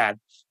motive or bad,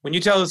 when you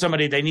tell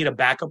somebody they need a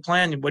backup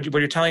plan, what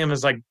you're telling them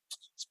is like,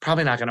 it's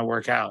probably not going to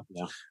work out.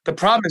 Yeah. The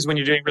problem is when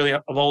you're doing really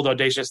bold,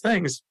 audacious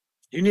things,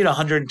 you need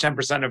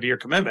 110% of your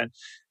commitment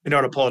in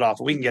order to pull it off.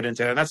 We can get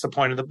into it. And that's the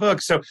point of the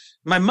book. So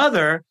my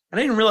mother, and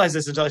I didn't realize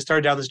this until I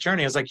started down this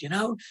journey. I was like,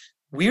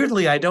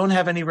 weirdly, I don't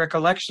have any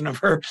recollection of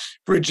her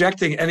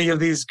rejecting any of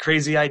these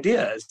crazy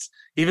ideas,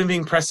 even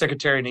being press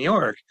secretary in New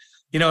York.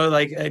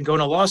 And going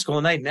to law school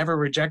at night, never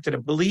rejected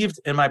it, believed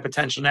in my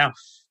potential.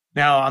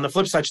 Now on the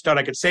flip side, she thought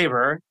I could save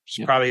her.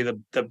 She's probably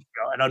an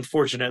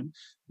unfortunate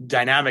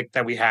dynamic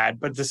that we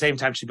had, but at the same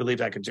time, she believed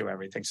I could do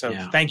everything. So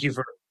Thank you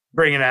for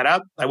bringing that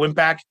up. I went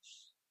back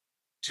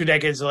 2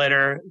 decades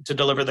later to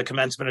deliver the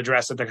commencement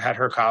address at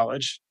her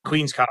college,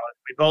 Queens College.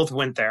 We both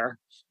went there,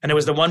 and it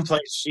was the one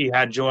place she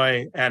had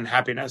joy and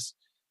happiness.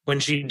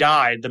 When she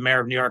died, the mayor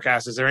of New York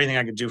asked, "Is there anything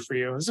I could do for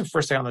you?" This is the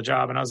first day on the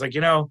job, and I was like,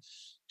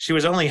 she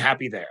was only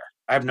happy there.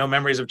 I have no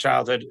memories of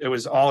childhood. It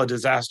was all a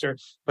disaster.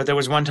 But there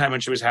was one time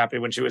when she was happy,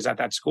 when she was at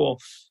that school.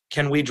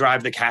 Can we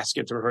drive the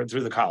casket through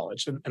the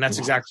college? And that's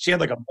exactly, she had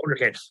like a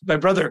motorcade. My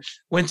brother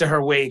went to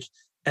her wake,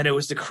 and it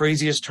was the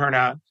craziest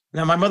turnout.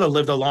 Now, my mother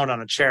lived alone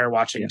on a chair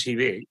watching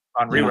TV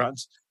on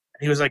reruns.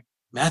 And he was like,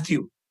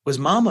 "Matthew, was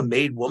mom a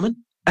made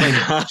woman?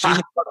 Like,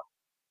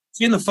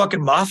 she in the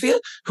fucking mafia?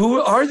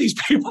 Who are these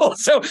people?"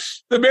 So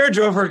the mayor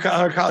drove her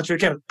college to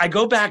campus. I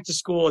go back to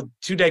school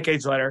 2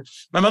 decades later.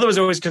 My mother was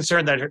always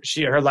concerned that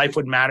her life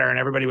wouldn't matter and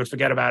everybody would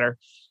forget about her.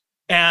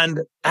 And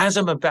as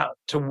I'm about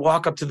to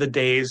walk up to the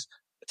days,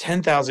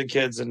 10,000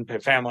 kids and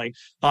family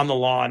on the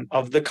lawn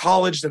of the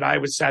college that I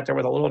was sat there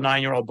with a little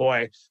 9-year-old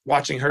boy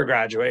watching her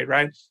graduate,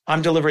 right?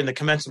 I'm delivering the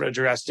commencement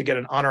address to get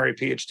an honorary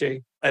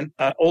PhD. An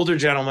older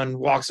gentleman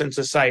walks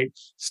into sight,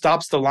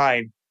 stops the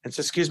line, and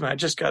says, "Excuse me, I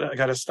just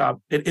gotta stop."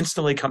 It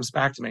instantly comes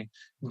back to me.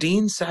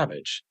 "Dean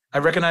Savage, I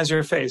recognize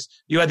your face.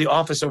 You had the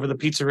office over the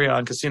pizzeria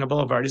on Casino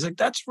Boulevard." He's like,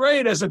 "That's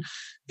right."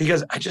 He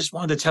goes, "I just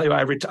wanted to tell you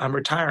I'm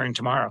retiring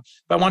tomorrow.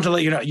 But I want to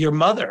let you know, your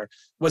mother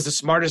was the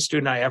smartest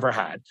student I ever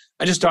had.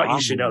 I just thought you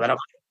should know that." I'm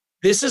like,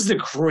 this is the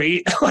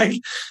great,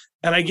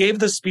 and I gave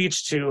the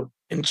speech to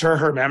inter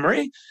her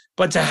memory.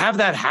 But to have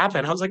that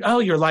happen, I was like, oh,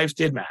 your life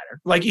did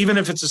matter. Like, even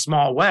if it's a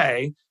small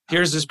way,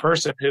 here's this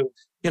person who,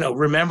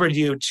 remembered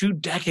you 2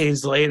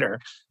 decades later,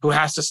 who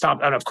has to stop.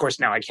 And of course,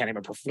 now I can't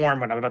even perform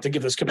when I'm about to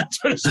give this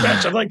commencement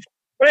speech. I'm like,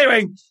 but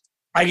anyway,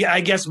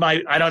 I guess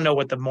I don't know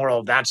what the moral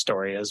of that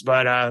story is,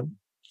 but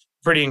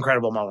pretty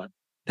incredible moment.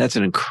 That's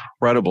an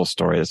incredible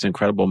story. That's an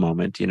incredible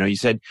moment. You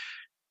said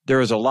there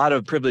was a lot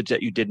of privilege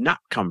that you did not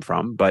come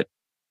from, but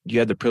you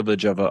had the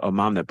privilege of a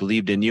mom that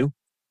believed in you.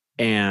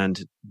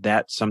 And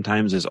that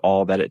sometimes is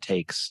all that it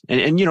takes.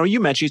 And you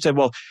mentioned, you said,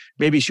 well,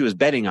 maybe she was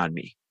betting on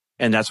me.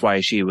 And that's why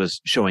she was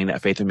showing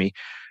that faith in me.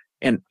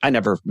 And I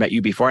never met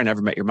you before. I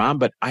never met your mom,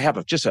 but I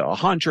have just a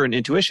hunch or an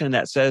intuition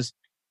that says,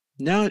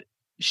 no,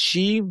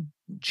 she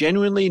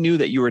genuinely knew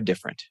that you were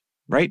different,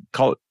 right?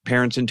 Call it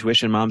parents'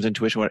 intuition, mom's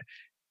intuition.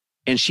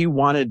 And she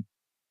wanted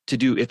to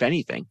do, if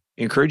anything,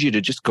 encourage you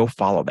to just go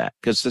follow that,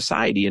 because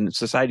society and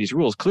society's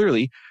rules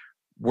clearly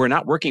were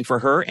not working for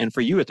her and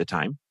for you at the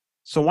time.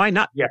 So why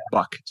not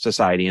buck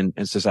society and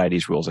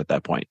society's rules at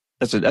that point?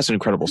 That's an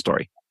incredible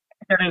story.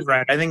 That is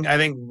right. I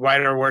think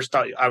right or worse,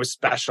 thought I was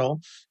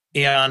special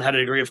and had a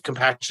degree of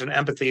compassion and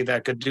empathy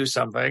that could do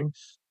something.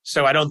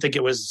 So I don't think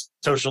it was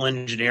social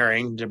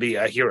engineering to be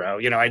a hero.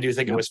 I do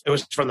think it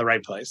was from the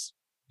right place.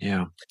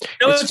 Yeah.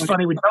 It's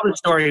funny. We tell the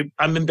story.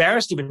 I'm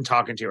embarrassed even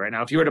talking to you right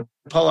now. If you were to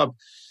pull up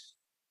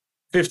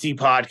 50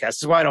 podcasts,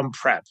 this is why I don't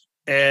prep.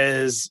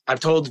 I've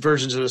told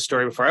versions of the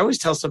story before. I always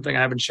tell something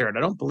I haven't shared.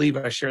 I don't believe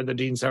I shared the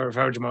Dean Savage.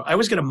 I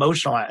always get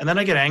emotional at it, and then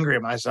I get angry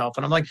at myself.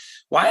 And I'm like,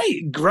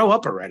 why grow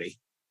up already?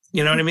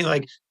 You know what I mean?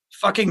 Like,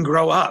 fucking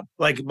grow up.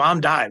 Like, mom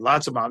died.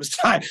 Lots of moms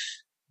died.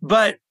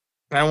 But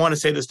I want to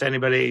say this to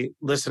anybody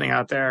listening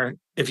out there.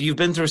 If you've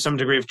been through some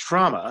degree of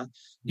trauma,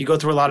 you go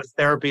through a lot of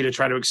therapy to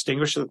try to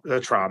extinguish the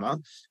trauma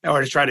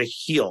or to try to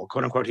heal,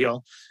 quote unquote,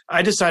 heal.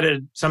 I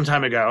decided some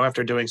time ago,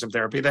 after doing some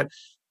therapy, that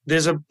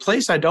there's a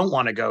place I don't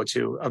want to go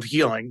to of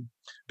healing,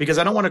 because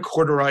I don't want to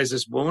cauterize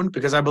this wound,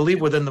 because I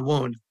believe within the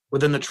wound,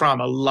 within the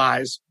trauma,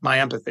 lies my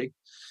empathy.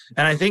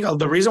 And I think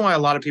the reason why a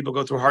lot of people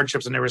go through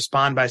hardships and they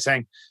respond by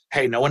saying,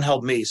 hey, no one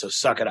helped me, so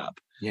suck it up.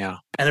 Yeah.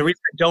 And the reason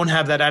I don't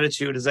have that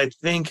attitude is I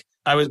think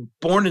I was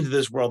born into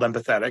this world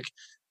empathetic.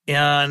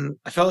 And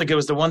I felt like it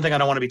was the one thing I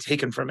don't want to be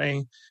taken from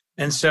me.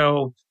 And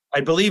so I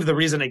believe the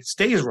reason it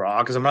stays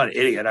raw, because I'm not an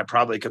idiot, I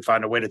probably could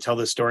find a way to tell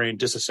this story in a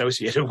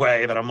disassociated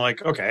way that I'm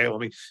like, okay, let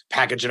me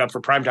package it up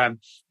for primetime,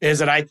 is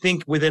that I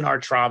think within our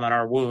trauma and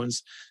our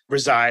wounds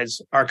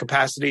resides our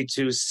capacity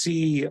to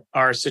see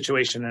our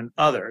situation in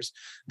others.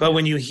 But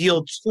when you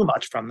heal too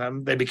much from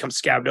them, they become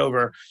scabbed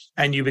over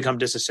and you become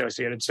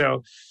disassociated.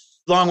 So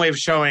long way of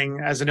showing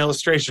as an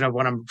illustration of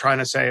what I'm trying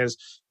to say is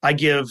I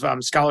give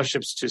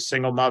scholarships to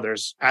single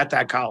mothers at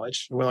that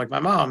college who are like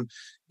my mom.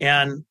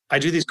 And I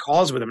do these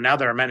calls with them. Now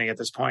there are many at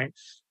this point.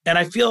 And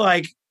I feel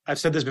like I've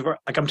said this before,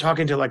 like I'm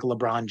talking to like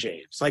LeBron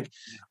James. Like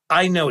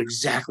I know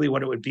exactly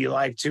what it would be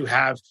like to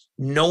have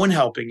no one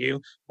helping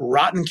you,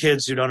 rotten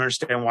kids who don't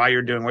understand why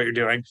you're doing what you're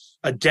doing,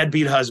 a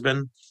deadbeat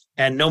husband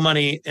and no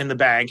money in the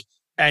bank.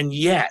 And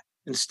yet,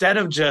 instead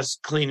of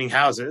just cleaning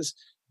houses,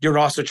 you're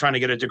also trying to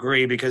get a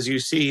degree because you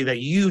see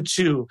that you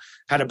too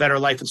had a better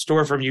life in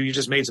store for you. You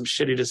just made some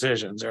shitty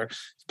decisions or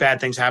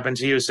bad things happen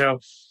to you. So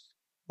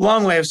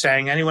long way of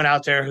saying anyone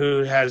out there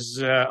who has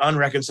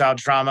unreconciled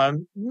trauma,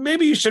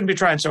 maybe you shouldn't be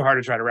trying so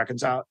hard to try to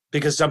reconcile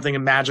because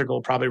something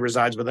magical probably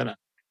resides within it.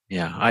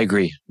 Yeah, I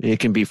agree. It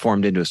can be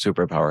formed into a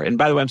superpower. And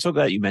by the way, I'm so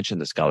glad you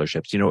mentioned the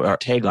scholarships. You know, our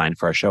tagline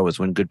for our show is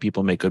when good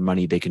people make good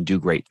money, they can do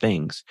great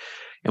things.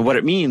 And what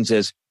it means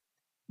is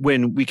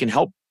when we can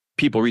help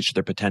people reach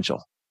their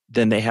potential,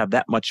 then they have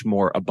that much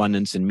more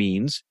abundance and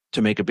means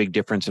to make a big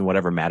difference in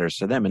whatever matters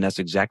to them. And that's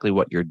exactly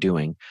what you're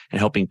doing and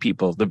helping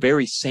people, the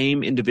very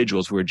same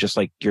individuals who are just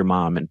like your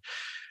mom. And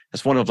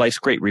that's one of life's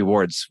great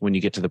rewards when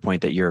you get to the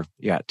point that you're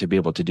to be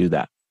able to do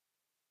that.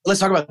 Let's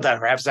talk about that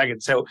for half a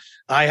second. So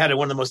I had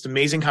one of the most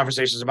amazing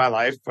conversations of my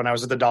life when I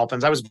was at the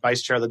Dolphins. I was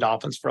vice chair of the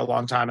Dolphins for a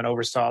long time and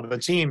oversaw the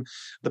team,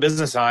 the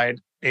business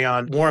side.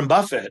 And Warren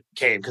Buffett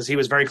came because he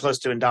was very close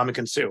to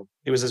Ndamukong Suh.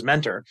 He was his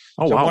mentor.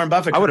 Oh, so wow. Warren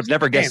Buffett I would have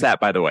never guessed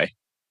that, by the way.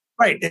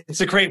 Right. It's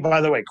a great, by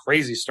the way,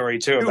 crazy story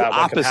too about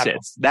what could happen.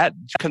 That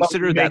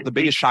consider that the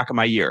biggest shock of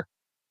my year.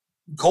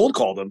 Cold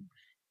called him.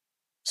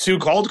 Sue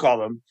cold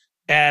called him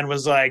and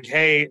was like,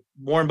 hey,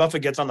 Warren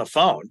Buffett gets on the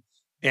phone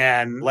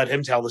and let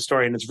him tell the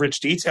story in its rich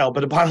detail.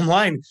 But the bottom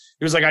line,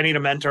 he was like, I need a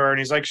mentor. And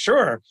he's like,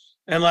 sure.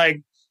 And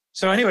like,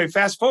 so anyway,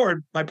 fast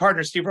forward, my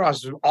partner, Steve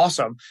Ross, is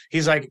awesome.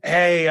 He's like,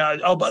 hey,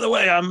 oh, by the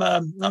way,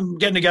 I'm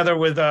getting together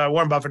with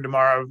Warren Buffett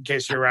tomorrow in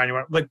case you're around. You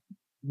want like,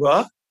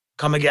 what?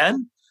 Come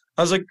again?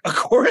 I was like, of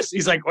course.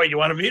 He's like, wait, you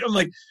want to meet him? I'm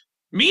like,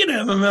 meet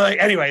him. I'm like,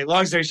 anyway,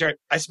 long story short,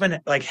 I spent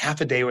like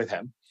half a day with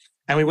him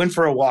and we went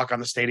for a walk on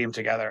the stadium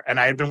together. And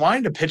I had been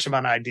wanting to pitch him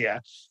an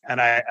idea and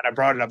I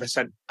brought it up. I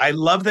said, I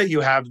love that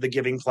you have the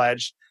giving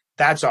pledge.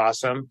 That's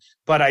awesome.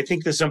 But I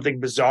think there's something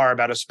bizarre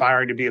about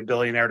aspiring to be a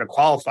billionaire to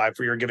qualify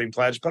for your giving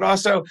pledge. But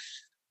also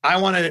I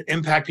want to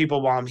impact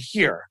people while I'm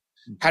here.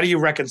 How do you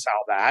reconcile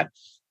that?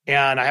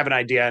 And I have an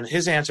idea. And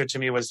his answer to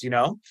me was,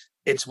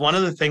 it's one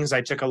of the things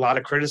I took a lot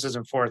of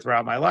criticism for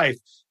throughout my life.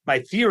 My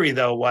theory,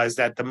 though, was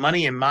that the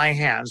money in my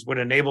hands would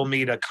enable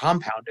me to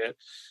compound it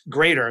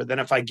greater than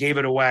if I gave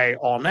it away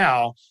all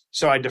now.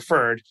 So I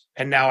deferred,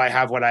 and now I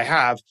have what I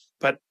have.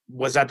 But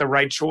was that the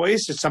right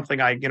choice? It's something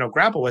I,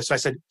 grapple with. So I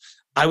said,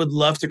 I would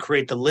love to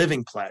create the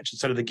living pledge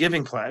instead of the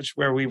giving pledge,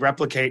 where we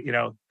replicate,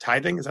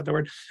 tithing. Is that the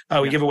word?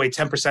 We give away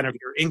 10% of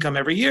your income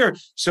every year.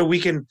 So we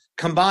can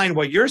combine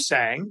what you're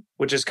saying,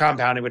 which is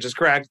compounding, which is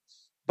correct,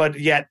 but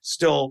yet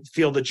still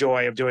feel the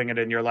joy of doing it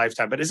in your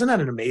lifetime. But isn't that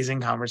an amazing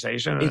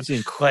conversation? It's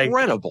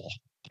incredible.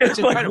 It's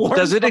incredible.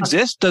 Does it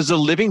exist? Does the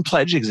living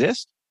pledge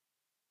exist?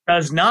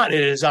 Does not.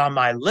 It is on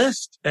my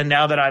list. And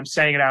now that I'm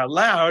saying it out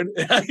loud,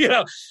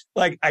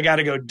 I got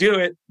to go do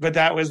it. But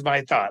that was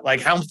my thought.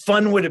 Like, how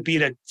fun would it be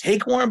to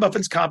take Warren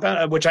Buffett's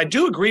compound, which I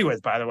do agree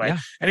with, by the way. Yeah.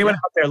 Anyone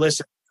out there,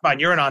 listen, come on,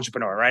 you're an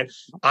entrepreneur, right?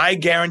 I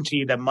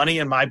guarantee that money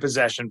in my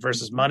possession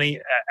versus money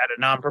at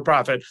a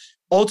non-for-profit,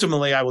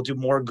 ultimately I will do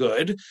more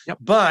good,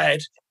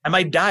 but I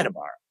might die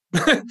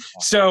tomorrow.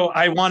 So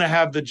I want to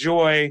have the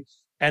joy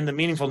and the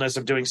meaningfulness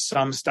of doing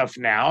some stuff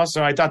now.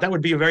 So I thought that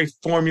would be a very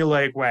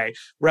formulaic way.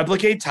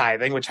 Replicate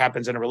tithing, which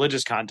happens in a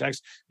religious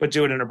context, but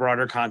do it in a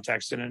broader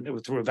context and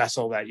through a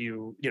vessel that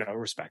you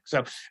respect.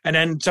 So, and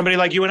then somebody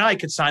like you and I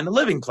could sign the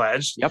living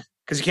pledge. Yep.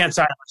 Because you can't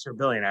sign unless you're a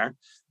billionaire.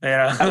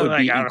 That would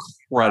be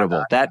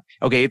incredible.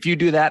 Okay, if you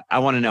do that, I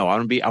want to know. I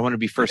want to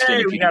be first in.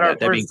 If you do that,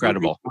 that'd be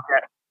incredible.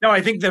 No,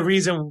 I think the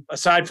reason,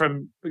 aside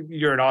from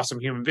you're an awesome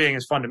human being,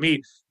 is fun to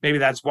meet. Maybe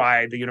that's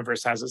why the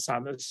universe has us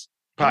on this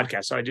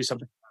podcast. So I do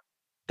something.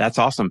 That's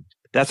awesome.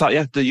 That's all.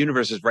 Yeah, the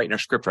universe is writing our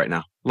script right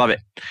now. Love it.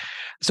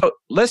 So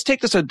let's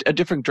take this a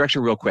different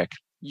direction real quick.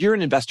 You're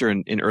an investor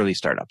in early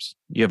startups.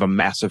 You have a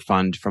massive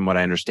fund, from what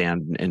I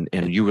understand, and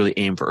you really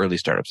aim for early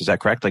startups. Is that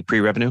correct? Like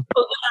pre-revenue?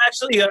 Well,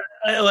 actually,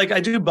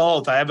 I do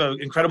both. I have an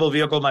incredible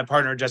vehicle with my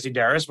partner, Jesse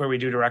Darris, where we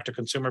do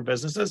direct-to-consumer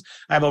businesses.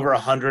 I have over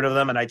 100 of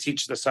them, and I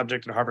teach the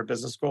subject at Harvard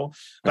Business School.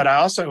 But I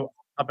also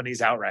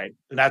companies outright.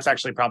 And that's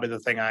actually probably the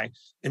thing I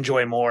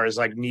enjoy more, is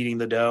like kneading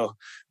the dough.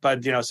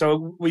 But,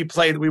 so we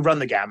run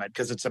the gamut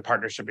because it's a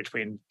partnership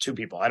between two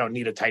people. I don't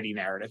need a tidy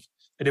narrative.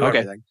 I do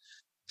everything.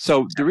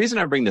 So the reason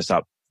I bring this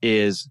up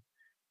is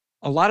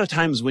A lot of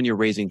times when you're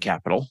raising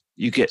capital,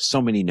 you get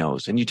so many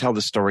no's. And you tell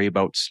the story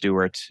about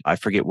Stewart. I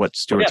forget what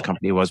Stewart's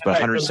company was, but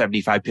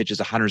 175 pitches,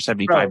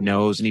 175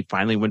 no's. And he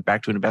finally went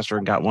back to an investor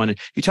and got one. And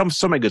you tell them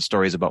so many good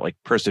stories about like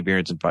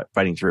perseverance and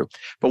fighting through.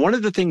 But one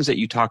of the things that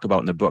you talk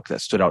about in the book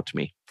that stood out to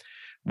me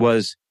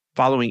was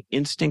following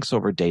instincts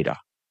over data.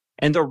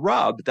 And the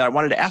rub that I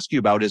wanted to ask you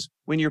about is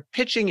when you're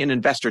pitching an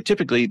investor,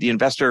 typically the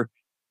investor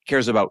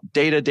cares about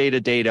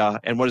data,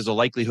 and what is the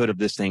likelihood of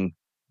this thing,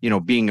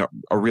 being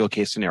a real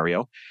case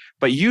scenario.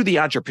 But you, the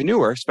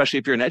entrepreneur, especially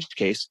if you're an edge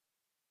case,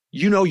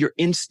 your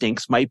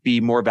instincts might be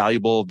more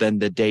valuable than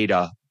the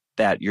data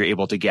that you're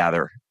able to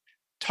gather.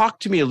 Talk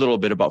to me a little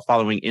bit about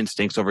following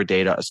instincts over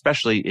data,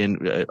 especially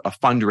in a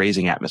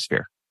fundraising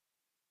atmosphere.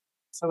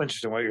 So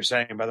interesting what you're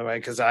saying, by the way,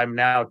 because I'm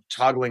now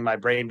toggling my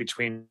brain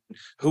between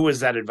who is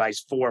that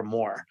advice for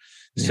more.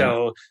 Yeah.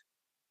 So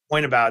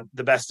point about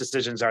the best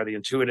decisions are the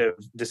intuitive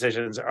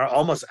decisions are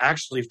almost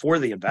actually for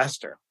the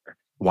investor.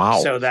 Wow.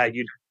 So that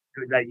you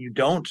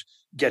don't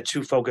get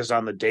too focused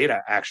on the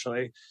data,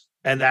 actually.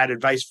 And that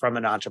advice from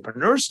an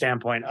entrepreneur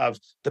standpoint of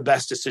the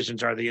best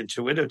decisions are the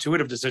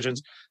intuitive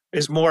decisions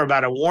is more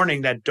about a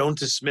warning that don't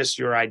dismiss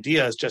your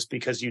ideas just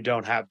because you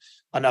don't have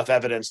enough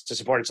evidence to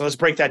support it. So let's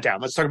break that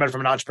down. Let's talk about it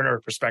from an entrepreneur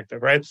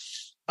perspective, right?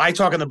 I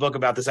talk in the book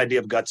about this idea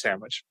of gut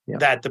sandwich,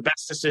 that the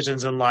best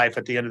decisions in life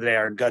at the end of the day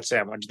are a gut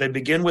sandwich. They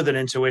begin with an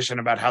intuition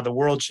about how the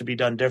world should be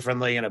done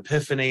differently, an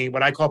epiphany,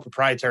 what I call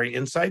proprietary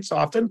insights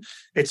often.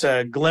 It's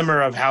a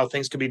glimmer of how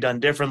things could be done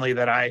differently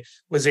that I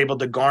was able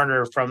to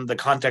garner from the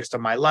context of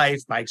my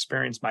life, my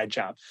experience, my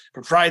job.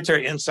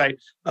 Proprietary insight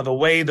of a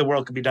way the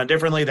world could be done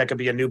differently that could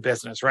be a new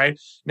business, right?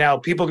 Now,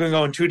 people can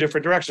go in two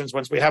different directions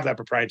once we have that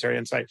proprietary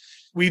insight.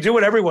 We do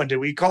what everyone do.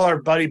 We call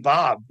our buddy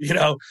Bob,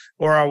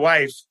 or our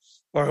wife,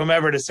 or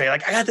whomever to say,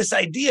 like, I got this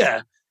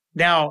idea.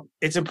 Now,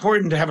 it's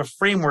important to have a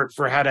framework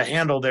for how to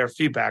handle their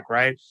feedback,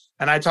 right?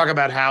 And I talk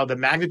about how the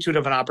magnitude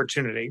of an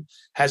opportunity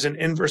has an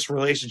inverse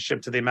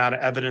relationship to the amount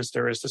of evidence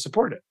there is to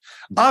support it.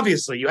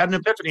 Obviously, you had an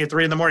epiphany at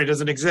 3 a.m, it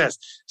doesn't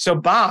exist. So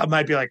Bob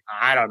might be like,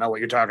 I don't know what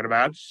you're talking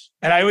about.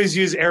 And I always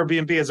use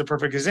Airbnb as a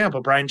perfect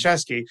example. Brian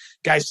Chesky,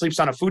 guy sleeps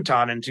on a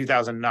futon in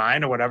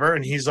 2009 or whatever.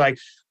 And he's like,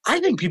 I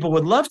think people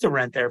would love to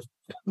rent their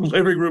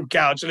living room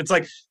couch. And it's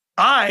like,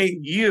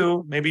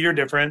 maybe you're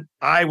different.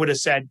 I would have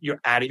said, you're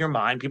out of your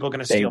mind. People are going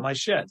to steal my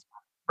shit.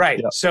 Right.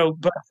 Yeah. So,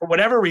 but for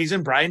whatever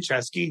reason, Brian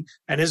Chesky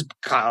and his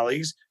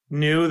colleagues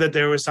knew that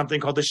there was something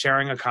called the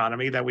sharing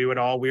economy that we would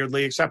all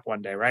weirdly accept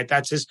one day, right?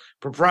 That's his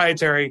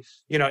proprietary,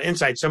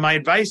 insight. So my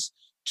advice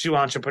to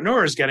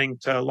entrepreneurs getting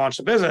to launch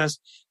a business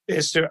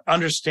is to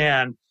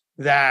understand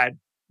that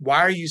why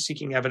are you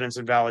seeking evidence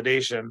and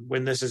validation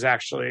when this is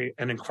actually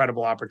an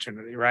incredible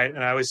opportunity, right?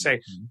 And I always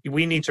say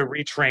we need to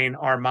retrain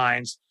our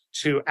minds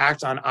to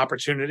act on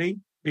opportunity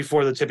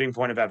before the tipping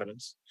point of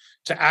evidence,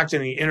 to act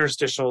in the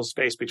interstitial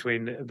space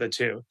between the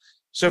two.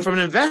 So from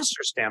an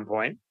investor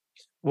standpoint,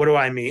 what do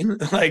I mean?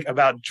 Like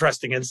about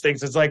trusting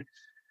instincts? It's like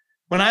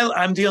when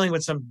I'm dealing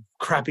with some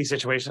crappy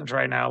situations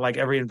right now, like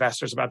every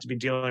investor is about to be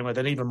dealing with,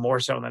 and even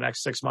more so in the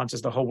next 6 months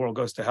as the whole world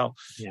goes to hell.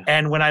 Yeah.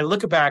 And when I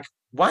look back,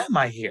 why am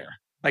I here?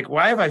 Like,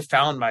 why have I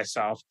found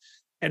myself?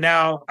 And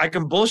now I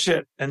can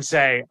bullshit and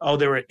say, oh,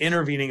 there were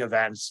intervening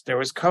events. There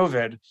was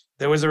COVID.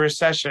 There was a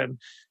recession.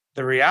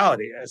 The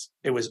reality is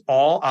it was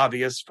all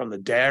obvious from the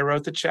day I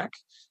wrote the check,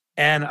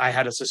 and I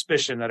had a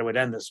suspicion that it would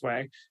end this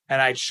way. And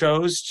I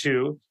chose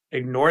to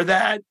ignore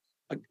that,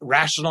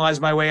 rationalize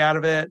my way out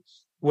of it,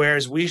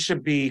 whereas we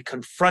should be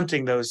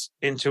confronting those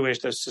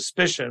intuitions, those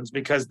suspicions,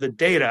 because the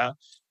data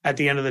at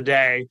the end of the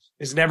day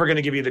is never going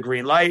to give you the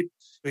green light.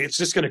 It's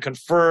just going to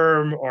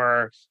confirm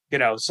or,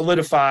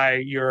 solidify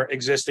your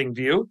existing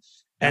view.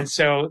 And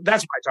so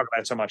that's why I talk about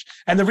it so much.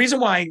 And the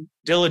reason why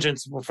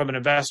diligence from an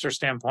investor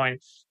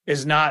standpoint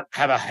is not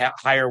have a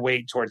higher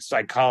weight towards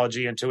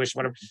psychology, intuition,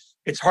 whatever.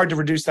 It's hard to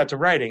reduce that to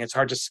writing. It's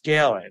hard to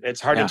scale it. It's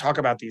hard to talk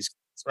about these.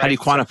 Right? How do you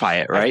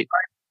quantify it, right?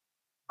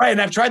 Right.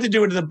 And I've tried to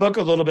do it in the book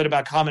a little bit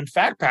about common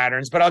fact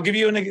patterns, but I'll give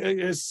you an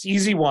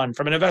easy one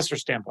from an investor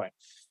standpoint.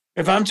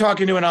 If I'm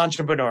talking to an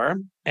entrepreneur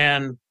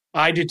and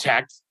I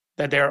detect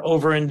that they're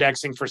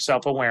over-indexing for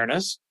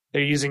self-awareness,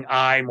 they're using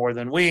I more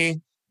than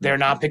we, they're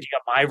not picking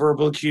up my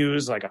verbal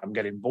cues, like I'm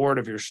getting bored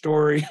of your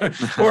story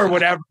or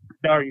whatever.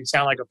 Or you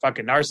sound like a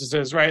fucking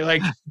narcissist, right?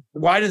 Like,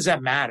 why does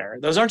that matter?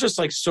 Those aren't just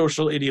like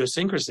social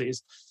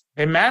idiosyncrasies.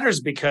 It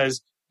matters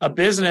because a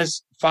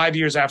business 5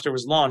 years after it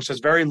was launched has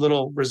very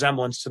little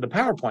resemblance to the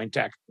PowerPoint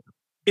deck.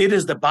 It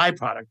is the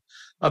byproduct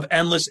of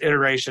endless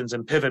iterations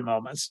and pivot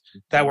moments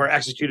that were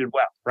executed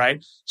well,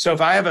 right? So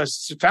if I have a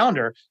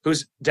founder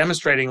who's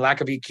demonstrating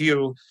lack of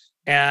EQ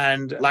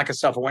and lack of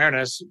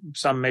self-awareness,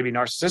 some maybe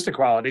narcissistic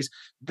qualities,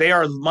 they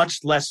are much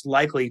less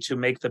likely to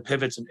make the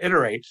pivots and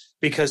iterate,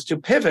 because to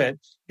pivot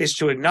is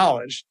to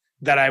acknowledge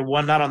that I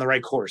was not on the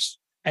right course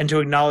and to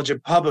acknowledge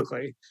it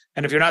publicly.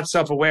 And if you're not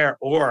self-aware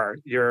or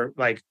you're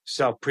like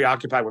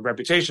self-preoccupied with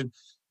reputation,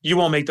 you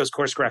won't make those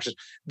course corrections.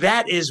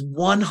 That is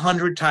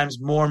 100 times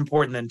more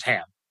important than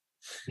TAM.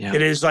 Yeah.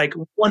 It is like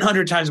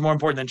 100 times more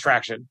important than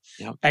traction.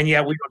 Yeah. And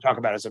yet we don't talk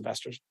about it as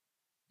investors.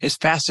 It's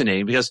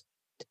fascinating because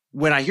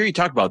when I hear you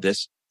talk about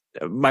this,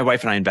 my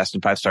wife and I invest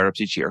in 5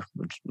 startups each year,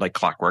 like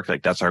clockwork.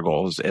 Like that's our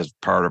goal as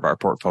part of our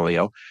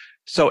portfolio.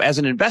 So as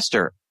an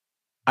investor,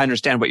 I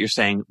understand what you're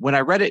saying. When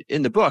I read it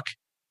in the book,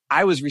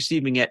 I was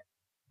receiving it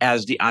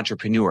as the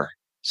entrepreneur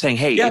saying,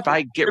 hey, if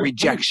I get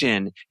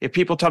rejection, if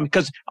people tell me,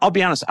 because I'll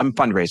be honest, I'm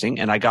fundraising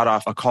and I got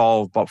off a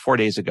call about 4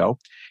 days ago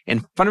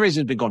and fundraising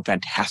has been going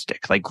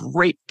fantastic, like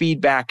great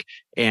feedback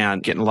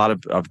and getting a lot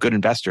of good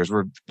investors.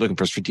 We're looking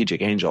for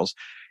strategic angels.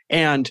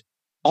 And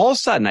all of a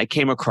sudden I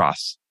came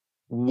across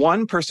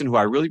one person who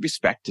I really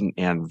respect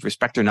and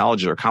respect their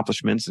knowledge, their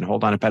accomplishments and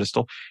hold on a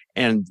pedestal.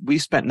 And we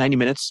spent 90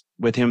 minutes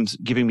with him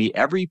giving me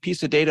every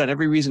piece of data and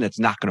every reason it's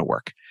not going to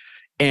work.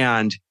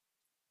 And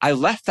I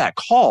left that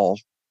call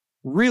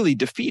really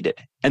defeated.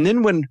 And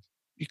then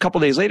a couple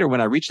of days later,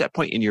 when I reached that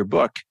point in your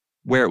book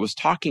where it was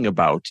talking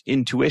about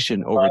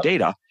intuition over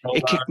data,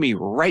 it kicked me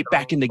right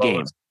back in the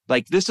game.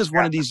 Like this is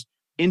one of these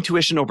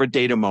intuition over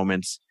data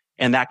moments.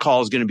 And that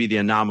call is going to be the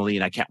anomaly.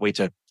 And I can't wait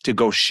to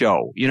go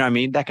show, you know what I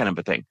mean? That kind of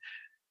a thing.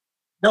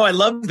 No, I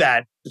love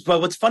that. But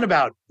what's fun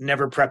about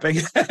never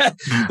prepping,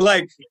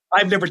 like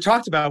I've never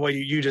talked about what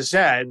you just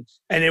said.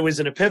 And it was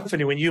an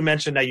epiphany when you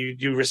mentioned that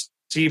you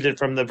received it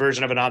from the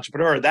version of an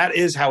entrepreneur. That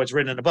is how it's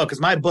written in the book. Because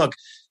my book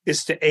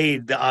is to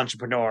aid the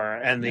entrepreneur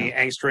and the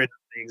angst-ridden,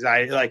 the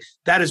anxiety. Like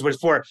that is what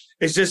it's for.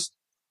 It's just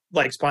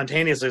like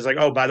spontaneously. It's like,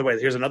 oh, by the way,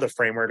 here's another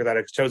framework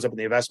that shows up in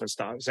the investment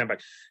sandbag.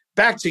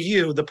 Back to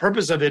you, the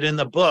purpose of it in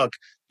the book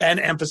and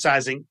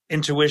emphasizing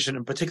intuition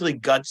and particularly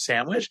gut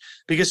sandwich,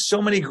 because so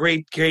many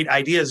great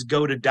ideas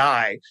go to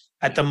die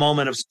at the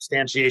moment of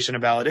substantiation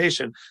and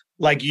validation.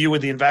 Like you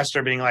with the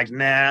investor being like,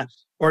 nah,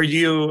 or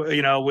you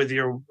with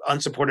your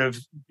unsupportive,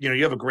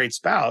 you have a great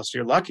spouse.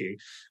 You're lucky.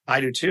 I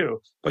do too.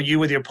 But you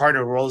with your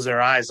partner who rolls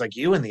their eyes, like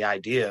you and the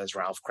ideas,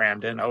 Ralph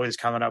Cramden, always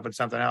coming up with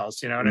something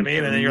else. You know what I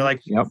mean? And then you're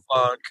like,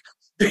 fuck.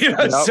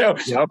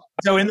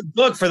 So in the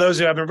book, for those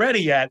who haven't read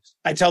it yet,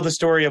 I tell the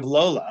story of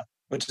Lola,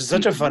 which is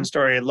such a fun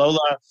story.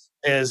 Lola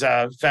is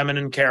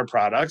feminine care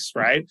products,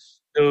 right?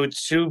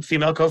 Two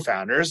female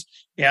co-founders,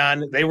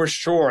 and they were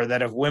sure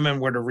that if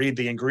women were to read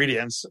the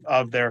ingredients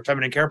of their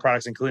feminine care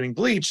products, including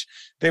bleach,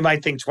 they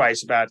might think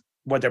twice about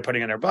what they're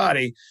putting in their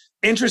body.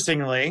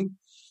 Interestingly,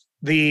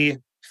 the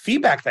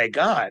feedback they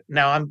got,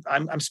 now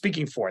I'm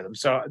speaking for them,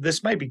 so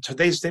this might be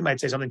they might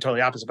say something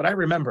totally opposite, but I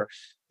remember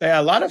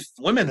a lot of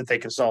women that they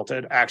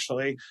consulted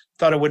actually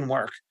thought it wouldn't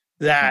work,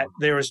 that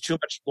there was too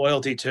much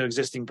loyalty to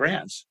existing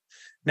brands.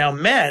 Now,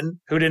 men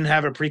who didn't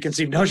have a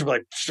preconceived notion were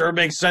like, sure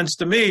makes sense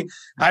to me.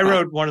 I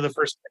wrote one of the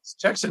first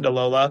checks into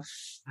Lola.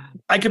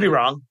 I could be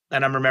wrong,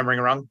 and I'm remembering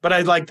it wrong, but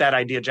I like that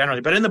idea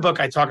generally. But in the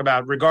book, I talk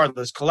about,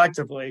 regardless,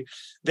 collectively,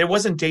 there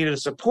wasn't data to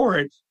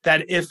support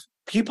that if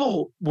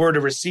people were to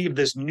receive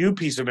this new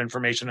piece of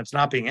information that's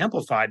not being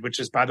amplified, which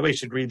is, by the way, you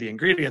should read the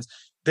ingredients,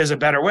 there's a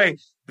better way,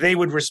 they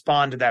would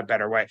respond to that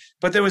better way.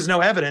 But there was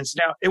no evidence.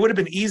 Now, it would have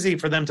been easy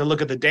for them to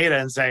look at the data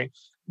and say,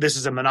 this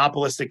is a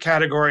monopolistic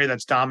category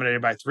that's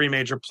dominated by 3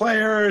 major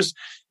players.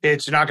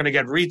 It's not going to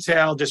get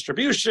retail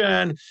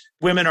distribution.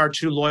 Women are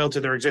too loyal to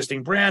their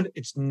existing brand.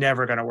 It's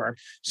never going to work.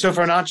 So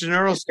from an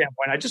entrepreneurial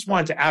standpoint, I just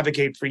wanted to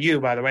advocate for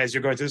you, by the way, as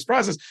you're going through this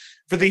process,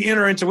 for the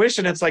inner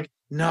intuition. It's like,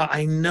 no,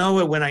 I know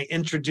it when I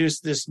introduce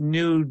this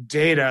new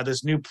data,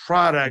 this new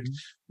product,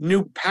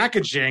 new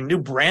packaging, new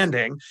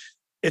branding.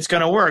 It's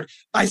going to work.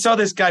 I saw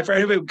this guy, for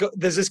anybody,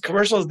 there's this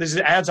commercial, there's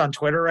ads on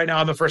Twitter right now.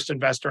 I'm a first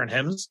investor in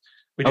Hims.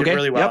 We did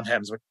really well in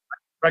Hims.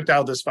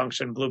 Erectile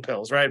dysfunction, blue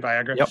pills, right?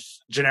 Viagra,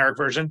 generic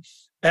version.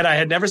 And I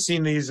had never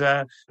seen these,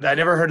 I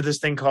never heard of this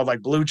thing called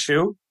like Blue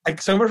Chew. I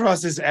came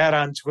across this ad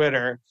on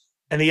Twitter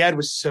and the ad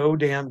was so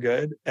damn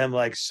good and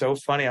like so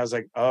funny. I was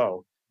like,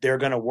 oh, they're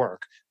going to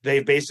work.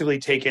 They've basically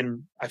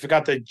taken, I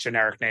forgot the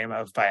generic name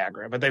of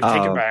Viagra, but they've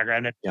taken Viagra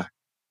and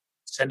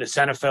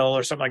Senafil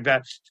or something like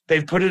that.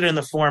 They've put it in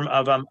the form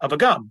of a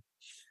gum.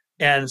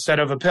 And instead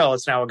of a pill,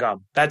 it's now a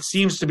gum. That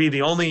seems to be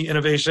the only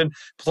innovation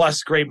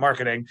plus great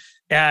marketing.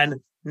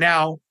 And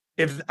now,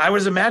 if I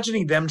was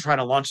imagining them trying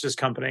to launch this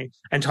company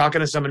and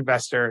talking to some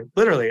investor,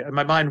 literally,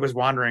 my mind was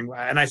wandering.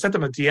 And I sent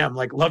them a DM,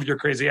 like, love your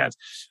crazy ads.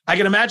 I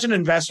can imagine an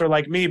investor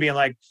like me being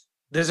like,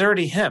 there's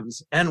already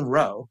Hims and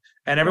Roe,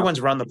 and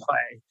everyone's run the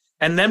play.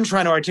 And them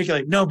trying to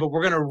articulate, no, but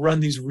we're going to run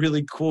these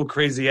really cool,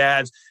 crazy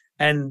ads.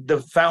 And the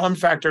form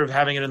factor of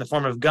having it in the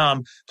form of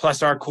gum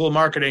plus our cool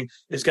marketing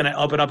is going to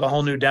open up a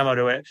whole new demo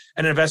to it.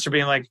 And an investor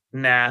being like,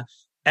 nah.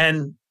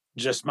 And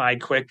just my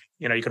quick,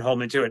 you can hold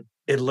me to it.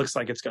 It looks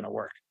like it's going to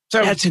work.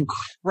 So that's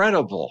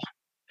incredible.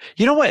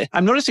 You know what?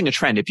 I'm noticing a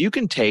trend. If you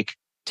can take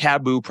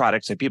taboo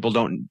products that people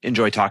don't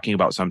enjoy talking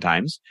about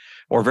sometimes,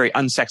 or very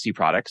unsexy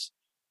products,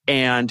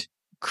 and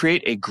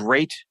create a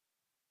great,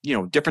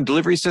 different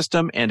delivery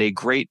system and a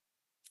great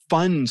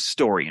fun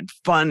story and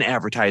fun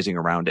advertising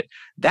around it.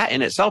 That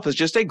in itself is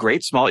just a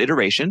great small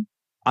iteration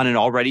on an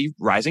already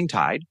rising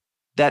tide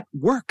that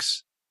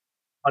works.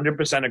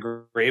 100%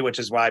 agree, which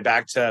is why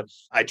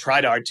I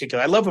try to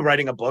articulate. I love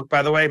writing a book,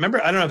 by the way.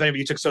 Remember, I don't know if any of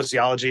you took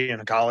sociology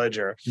in college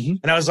and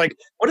I was like,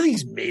 what are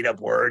these made up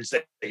words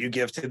that you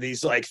give to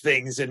these like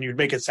things and you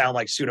make it sound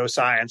like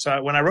pseudoscience?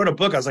 So when I wrote a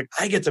book, I was like,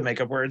 I get to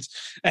make up words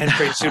and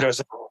create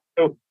pseudoscience.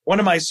 So one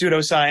of my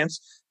pseudoscience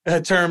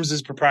terms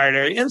is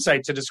proprietary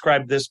insight to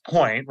describe this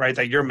point, right,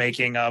 that you're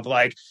making of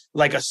like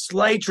a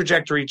slight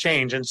trajectory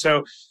change. And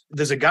so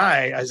there's a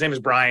guy, his name is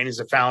Brian. He's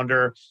a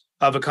founder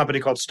of a company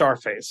called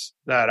Starface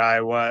that I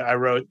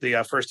wrote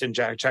the first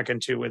check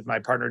into with my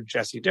partner,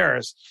 Jesse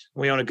Darris.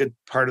 We own a good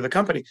part of the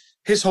company.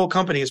 His whole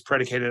company is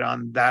predicated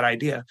on that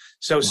idea.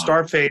 So wow.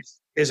 Starface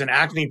is an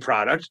acne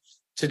product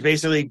to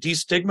basically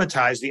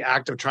destigmatize the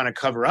act of trying to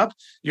cover up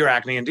your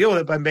acne and deal with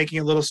it by making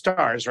it little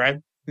stars, right?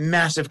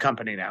 Massive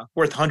company now,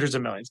 worth hundreds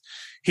of millions.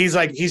 He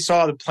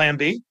saw the Plan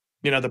B,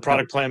 the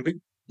product Plan B.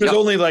 There's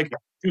only like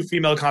 2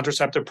 female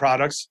contraceptive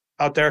products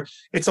out there.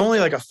 It's only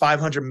like a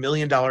 $500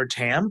 million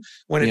TAM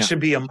when it should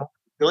be a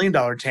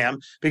multi-billion-dollar TAM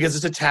because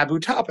it's a taboo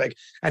topic.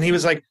 And he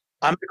was like,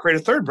 I'm going to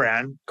create a third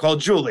brand called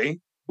Julie.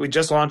 We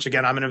just launched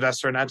again. I'm an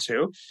investor in that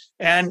too.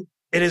 And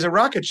it is a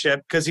rocket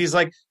ship because he's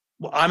like,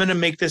 well, I'm going to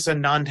make this a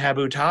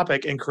non-taboo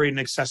topic and create an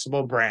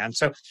accessible brand.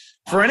 So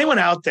for anyone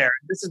out there,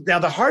 now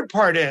the hard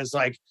part is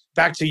like,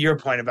 back to your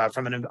point about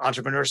from an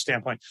entrepreneur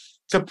standpoint,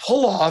 to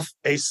pull off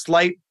a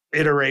slight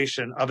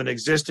iteration of an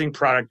existing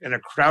product in a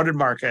crowded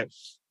market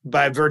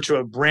by virtue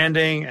of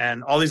branding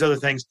and all these other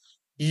things,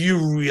 you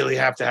really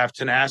have to have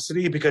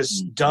tenacity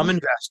because dumb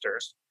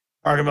investors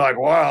are going to be like,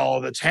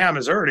 well, the TAM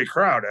is already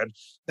crowded.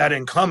 That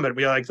incumbent,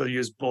 we like to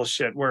use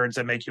bullshit words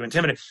that make you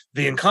intimidated.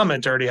 The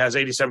incumbent already has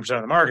 87%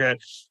 of the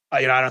market.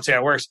 I don't say how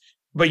it works,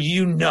 but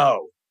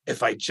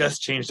if I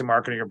just change the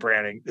marketing or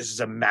branding, this is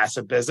a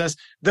massive business.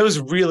 Those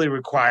really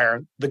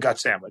require the gut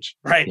sandwich,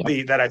 right?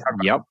 Yep. That I talk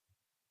about. Yep.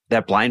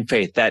 That blind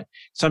faith that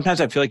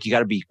sometimes I feel like you got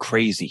to be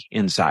crazy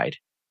inside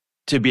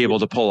to be able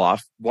to pull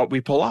off what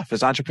we pull off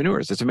as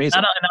entrepreneurs. It's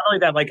amazing. Not only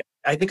that, like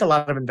I think a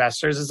lot of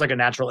investors is like a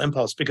natural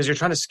impulse because you're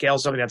trying to scale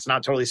something that's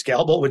not totally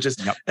scalable, which is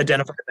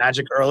identify the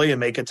magic early and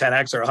make a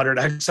 10x or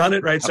 100x on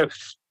it, right? Yep.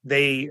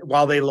 So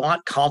while they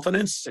want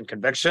confidence and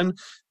conviction,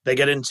 they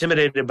get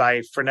intimidated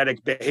by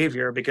frenetic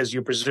behavior because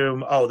you presume,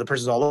 the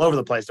person's all over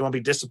the place. They won't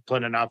be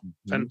disciplined enough.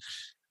 Mm-hmm. And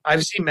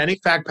I've seen many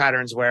fact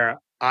patterns where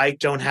I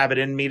don't have it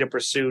in me to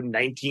pursue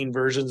 19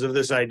 versions of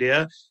this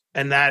idea.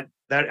 And that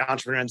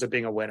entrepreneur ends up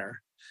being a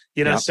winner.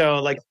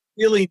 So like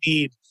really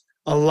need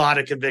a lot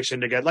of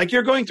conviction to get, like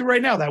you're going through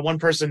right now, that one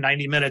person,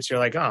 90 minutes, you're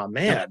like, oh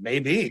man,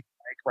 maybe.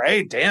 Like,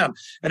 right. Damn.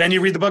 And then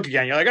you read the book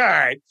again. You're like, all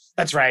right,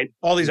 that's right.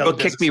 All these other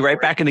book kicked me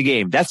right back in the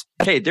game. There's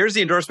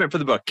the endorsement for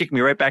the book. Kick me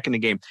right back in the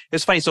game.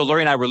 It's funny. So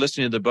Lori and I were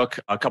listening to the book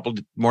a couple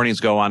mornings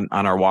ago on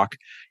our walk.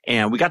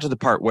 And we got to the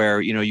part where,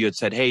 you had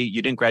said, hey,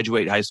 you didn't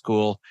graduate high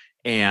school.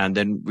 And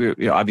then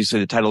obviously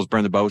the title is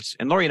Burn the Boats.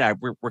 And Lori and I,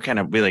 we're kind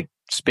of like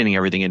spinning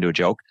everything into a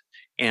joke.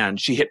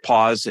 And she hit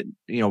pause. And,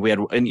 we had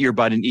an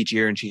earbud in each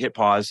ear and she hit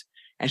pause.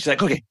 And she's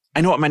like, okay,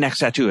 I know what my next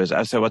tattoo is.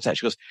 I said, what's that?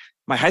 She goes,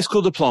 my high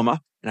school diploma.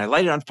 And I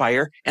light it on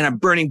fire and I'm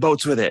burning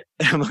boats with it.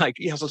 And I'm like,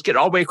 yes, let's get it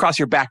all the way across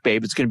your back,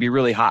 babe. It's going to be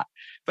really hot.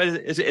 But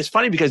it's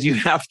funny because you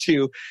have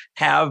to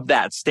have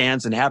that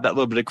stance and have that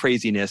little bit of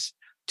craziness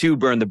to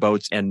burn the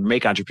boats and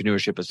make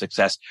entrepreneurship a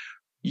success.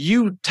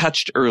 You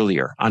touched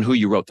earlier on who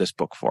you wrote this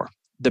book for.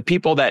 The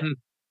people that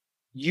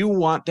you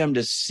want them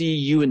to see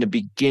you in the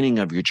beginning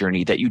of your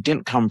journey, that you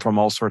didn't come from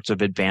all sorts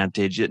of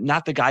advantage,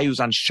 not the guy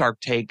who's on Shark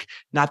Tank,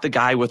 not the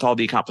guy with all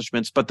the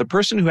accomplishments, but the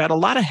person who had a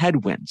lot of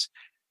headwinds.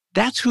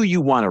 That's who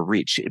you want to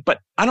reach. But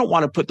I don't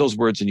want to put those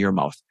words in your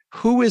mouth.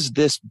 Who is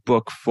this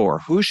book for?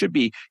 Who should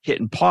be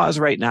hitting pause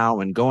right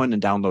now and going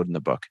and downloading the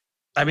book?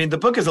 I mean, the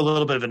book is a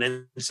little bit of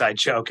an inside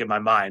joke in my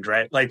mind,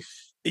 right? Like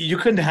you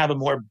couldn't have a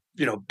more,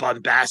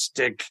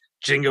 bombastic,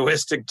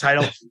 jingoistic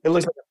title. It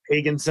looks like a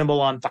pagan symbol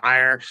on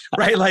fire,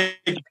 right? Like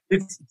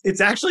it's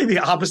actually the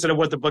opposite of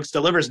what the book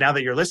delivers now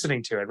that you're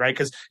listening to it, right?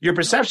 Because your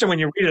perception when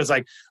you read it is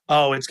like,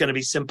 oh, it's going to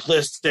be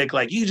simplistic.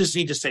 Like you just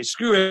need to say,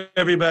 screw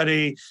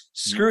everybody,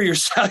 screw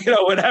yourself,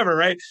 whatever,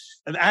 right?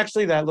 And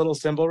actually that little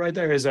symbol right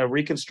there is a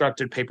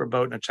reconstructed paper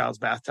boat in a child's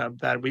bathtub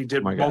that we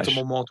did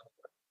multiple.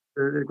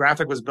 The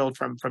graphic was built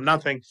from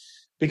nothing.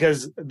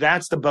 Because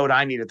that's the boat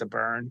I needed to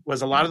burn,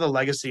 was a lot of the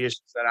legacy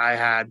issues that I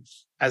had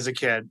as a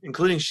kid,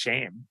 including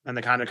shame and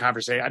the kind of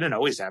conversation. I didn't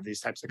always have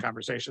these types of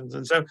conversations.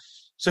 And so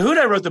who did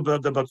I wrote the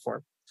book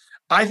for?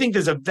 I think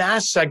there's a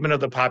vast segment of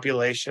the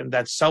population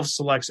that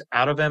self-selects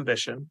out of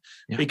ambition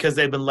because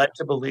they've been led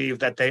to believe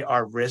that they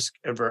are risk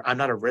averse. I'm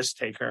not a risk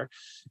taker.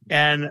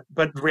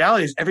 But the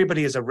reality is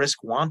everybody is a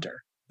risk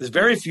wanter. There's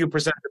very few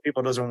percent of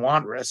people doesn't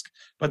want risk,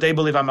 but they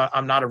believe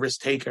I'm not a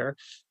risk taker.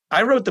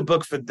 I wrote the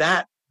book for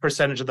that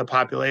percentage of the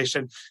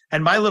population.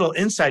 And my little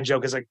inside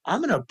joke is like, I'm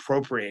going to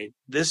appropriate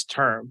this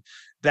term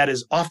that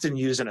is often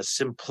used in a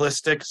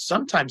simplistic,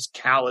 sometimes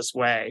callous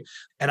way.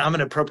 And I'm going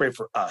to appropriate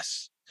for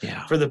us,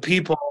 for the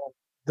people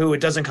who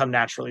it doesn't come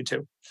naturally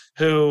to,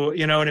 who,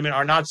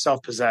 are not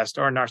self-possessed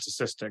or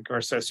narcissistic or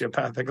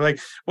sociopathic, like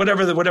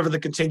whatever the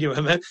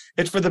continuum.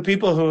 It's for the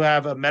people who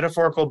have a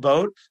metaphorical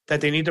boat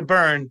that they need to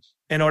burn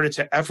in order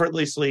to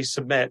effortlessly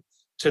submit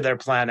to their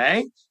plan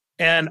A.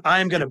 And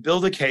I'm going to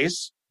build a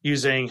case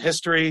using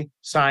history,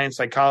 science,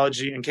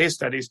 psychology, and case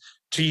studies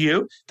to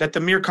you that the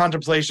mere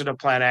contemplation of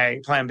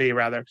plan B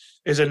rather,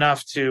 is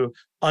enough to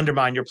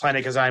undermine your plan A,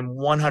 because I'm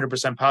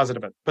 100%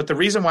 positive of it. But the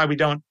reason why we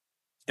don't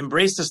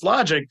embrace this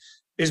logic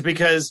is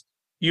because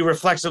you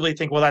reflexively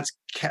think, well,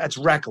 that's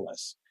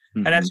reckless.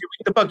 Mm-hmm. And as you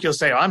read the book, you'll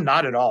say, oh, I'm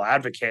not at all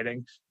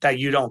advocating that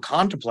you don't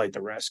contemplate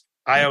the risk.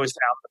 I always say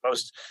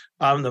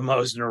I'm the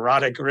most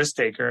neurotic risk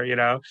taker,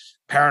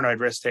 paranoid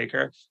risk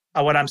taker.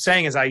 What I'm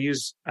saying is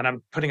and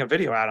I'm putting a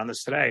video out on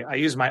this today, I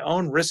use my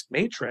own risk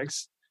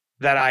matrix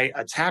that I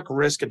attack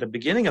risk at the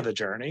beginning of the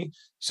journey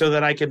so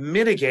that I can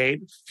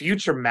mitigate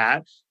future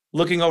Matt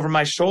looking over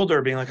my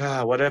shoulder, being like,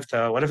 what if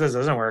this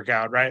doesn't work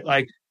out, right?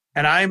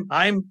 And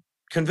I'm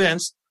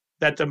convinced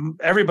that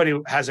everybody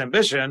has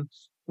ambition.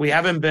 We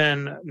haven't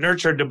been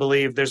nurtured to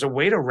believe there's a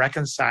way to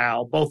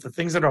reconcile both the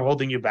things that are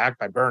holding you back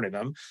by burning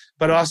them,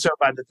 but also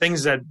by the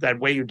things that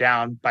weigh you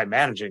down by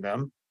managing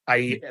them,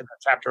 i.e. the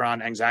chapter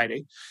on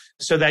anxiety,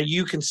 so that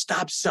you can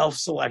stop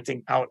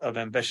self-selecting out of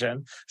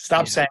ambition,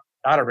 stop saying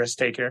you're not a risk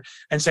taker,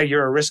 and say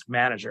you're a risk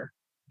manager.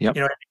 Yep.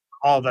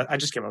 I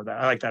just came up with that.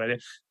 I like that idea.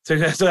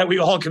 So that we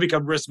all can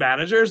become risk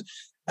managers.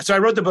 So I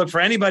wrote the book for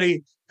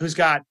anybody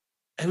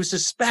who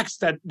suspects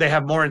that they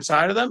have more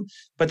inside of them,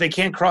 but they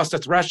can't cross the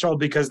threshold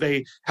because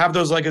they have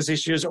those legacy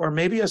issues, or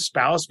maybe a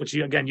spouse, which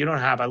you don't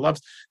have. I love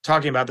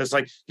talking about this.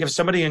 Like, you have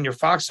somebody in your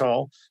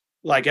foxhole,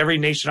 like every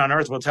nation on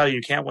earth will tell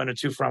you can't win a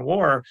two-front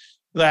war,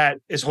 that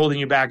is holding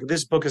you back.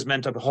 This book is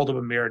meant to hold up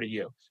a mirror to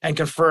you and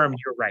confirm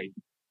you're right.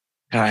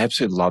 I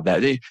absolutely love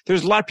that.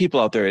 There's a lot of people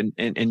out there,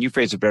 and you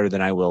phrase it better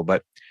than I will,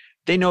 but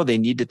they know they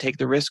need to take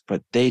the risk,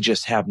 but they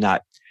just have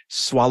not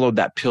swallowed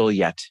that pill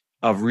yet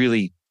of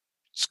really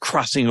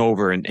crossing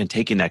over and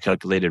taking that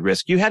calculated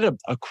risk. You had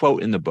a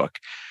quote in the book.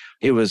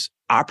 It was,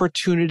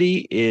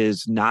 opportunity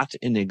is not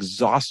an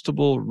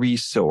exhaustible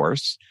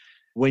resource.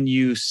 When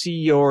you see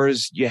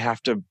yours, you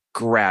have to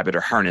grab it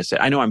or harness it.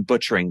 I know I'm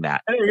butchering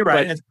that. You're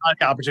right.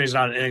 Opportunity is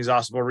not an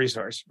inexhaustible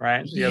resource,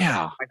 right?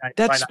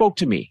 That spoke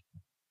to me.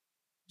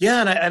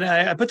 Yeah, and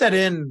I put that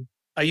in.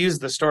 I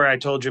used the story I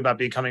told you about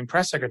becoming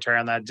press secretary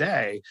on that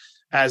day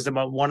as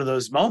one of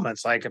those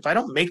moments. Like, if I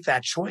don't make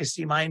that choice,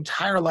 see, my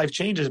entire life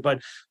changes.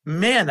 But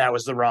man, that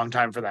was the wrong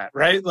time for that,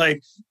 right?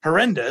 Like,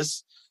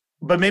 horrendous.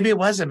 But maybe it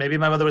wasn't. Maybe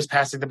my mother was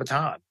passing the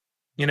baton,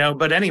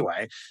 But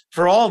anyway,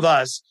 for all of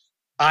us,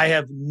 I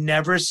have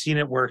never seen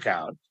it work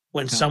out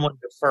when someone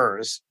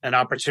defers an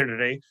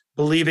opportunity,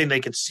 believing they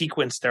could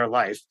sequence their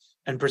life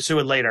and pursue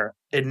it later.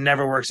 It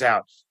never works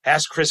out.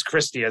 Ask Chris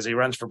Christie as he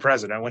runs for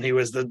president when he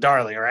was the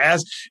darling, or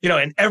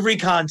in every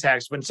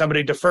context when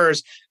somebody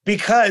defers,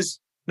 because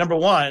number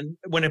one,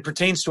 when it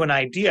pertains to an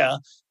idea,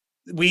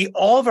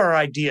 all of our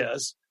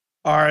ideas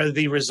are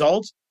the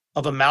result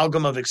of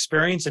amalgam of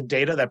experience and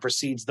data that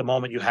precedes the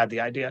moment you had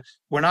the idea.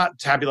 We're not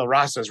tabula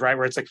rasas, right?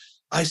 Where it's like,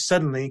 I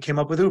suddenly came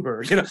up with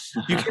Uber. You came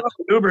up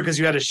with Uber because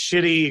you had a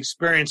shitty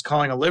experience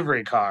calling a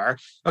livery car.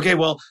 Okay,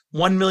 well,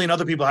 1 million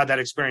other people had that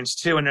experience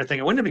too. And they're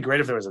thinking, wouldn't it be great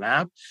if there was an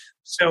app?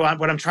 So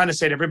what I'm trying to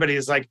say to everybody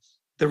is, like,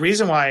 the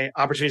reason why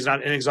opportunity is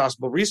not an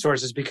inexhaustible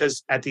resource is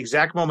because at the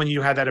exact moment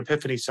you had that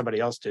epiphany, somebody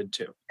else did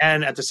too.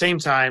 And at the same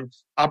time,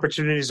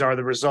 opportunities are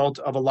the result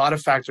of a lot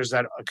of factors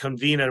that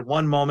convene at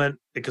one moment,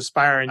 they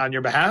conspire on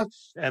your behalf,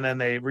 and then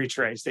they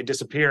retrace, they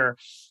disappear.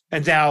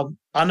 And now,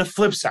 on the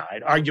flip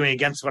side, arguing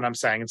against what I'm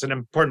saying, it's an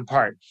important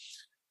part.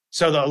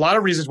 So a lot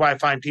of reasons why I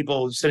find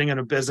people sitting in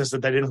a business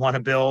that they didn't want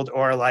to build,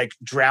 or like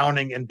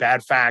drowning in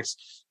bad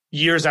facts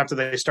years after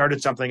they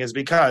started something, is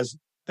because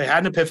they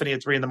had an epiphany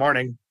at 3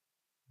 a.m.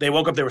 They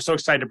woke up, they were so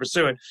excited to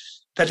pursue it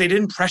that they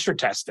didn't pressure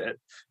test it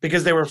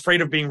because they were afraid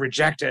of being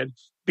rejected,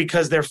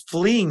 because they're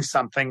fleeing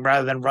something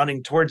rather than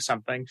running towards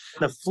something.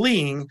 The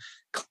fleeing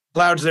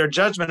clouds their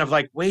judgment of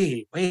like,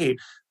 wait,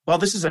 well,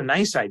 this is a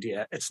nice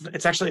idea.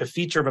 It's actually a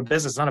feature of a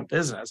business, not a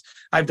business.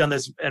 I've done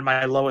this in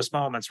my lowest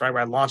moments, right?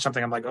 Where I launch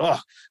something, I'm like, oh,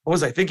 what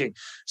was I thinking?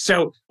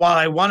 So while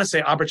I want to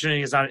say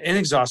opportunity is not an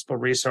inexhaustible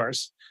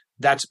resource,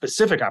 that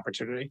specific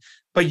opportunity,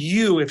 but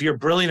you, if you're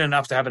brilliant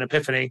enough to have an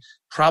epiphany,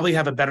 probably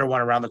have a better one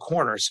around the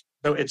corners.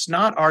 So it's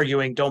not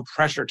arguing, don't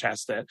pressure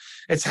test it.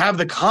 It's have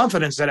the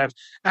confidence that if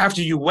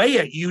after you weigh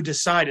it, you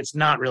decide it's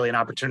not really an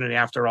opportunity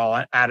after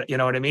all. You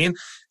know what I mean?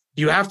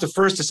 You have to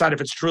first decide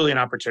if it's truly an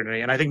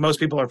opportunity. And I think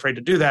most people are afraid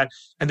to do that.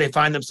 And they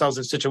find themselves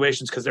in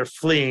situations because they're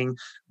fleeing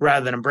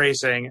rather than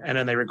embracing. And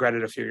then they regret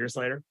it a few years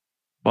later.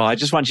 Well, I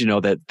just want you to know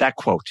that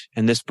quote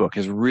in this book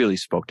has really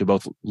spoke to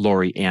both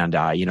Lori and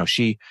I.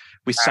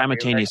 We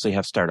simultaneously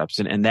have startups,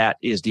 and that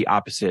is the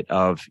opposite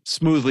of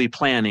smoothly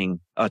planning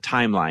a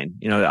timeline.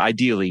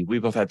 Ideally, we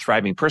both had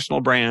thriving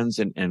personal brands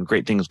and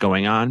great things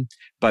going on,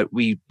 but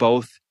we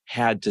both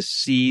had to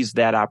seize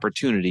that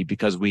opportunity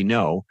because we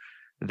know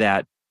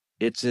that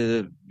it's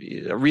a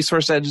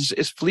resource that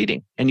is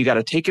fleeting, and you got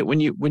to take it when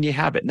you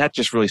have it. And that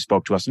just really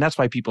spoke to us. And that's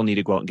why people need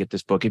to go out and get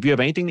this book. If you have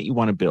anything that you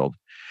want to build,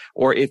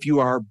 or if you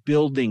are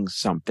building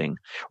something,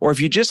 or if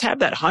you just have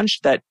that hunch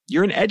that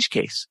you're an edge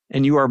case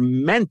and you are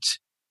meant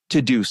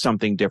to do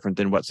something different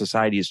than what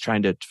society is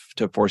trying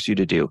to force you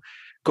to do,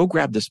 go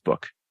grab this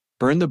book,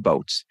 Burn the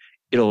Boats.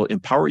 It'll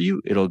empower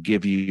you. It'll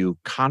give you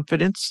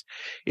confidence.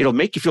 It'll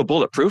make you feel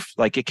bulletproof.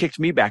 Like it kicked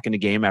me back in the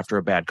game after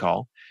a bad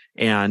call.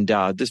 And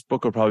this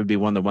book will probably be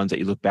one of the ones that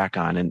you look back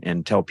on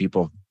and tell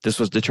people this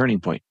was the turning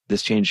point.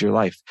 This changed your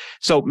life.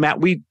 So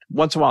Matt, we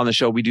once in a while on the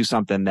show, we do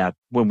something that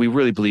when we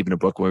really believe in a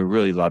book, when we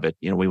really love it,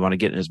 we want to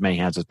get in as many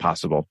hands as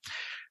possible.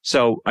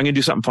 So I'm going to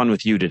do something fun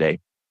with you today.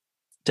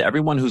 To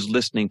everyone who's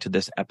listening to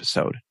this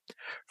episode,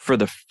 for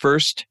the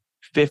first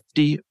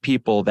 50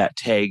 people that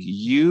tag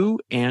you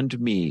and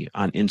me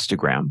on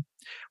Instagram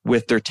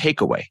with their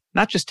takeaway,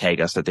 not just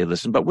tag us that they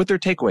listen, but with their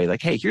takeaway,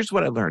 like, hey, here's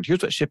what I learned.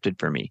 Here's what shifted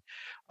for me.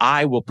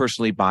 I will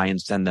personally buy and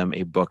send them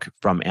a book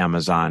from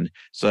Amazon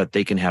so that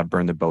they can have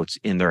Burn the Boats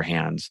in their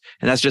hands.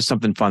 And that's just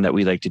something fun that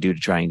we like to do to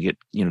try and get,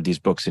 these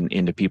books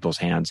into people's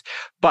hands.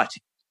 But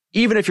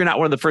even if you're not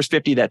one of the first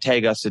 50 that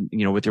tag us and,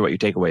 with what your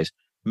takeaways,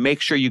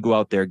 make sure you go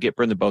out there, get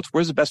Burn the Boats.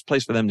 Where's the best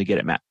place for them to get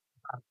it, Matt?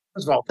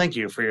 First of all, thank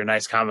you for your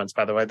nice comments,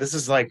 by the way. This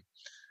is like,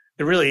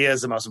 it really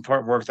is the most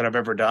important work that I've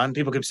ever done.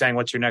 People keep saying,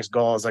 what's your next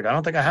goal? It's like, I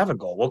don't think I have a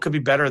goal. What could be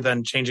better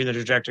than changing the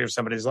trajectory of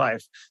somebody's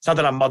life? It's not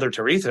that I'm Mother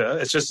Teresa.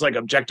 It's just like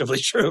objectively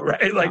true,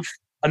 right? Like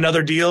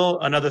another deal,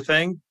 another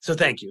thing. So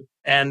thank you.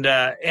 And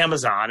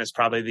Amazon is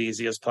probably the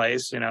easiest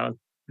place.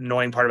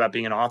 Annoying part about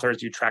being an author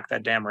is you track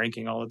that damn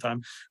ranking all the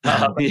time.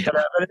 But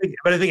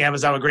I think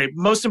Amazon would be great.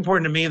 Most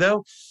important to me,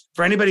 though,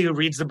 for anybody who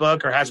reads the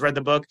book or has read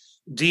the book,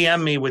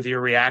 DM me with your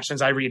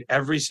reactions. I read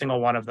every single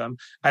one of them.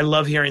 I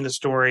love hearing the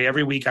story.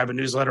 Every week I have a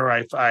newsletter.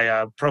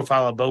 I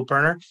profile a boat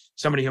burner,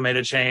 somebody who made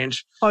a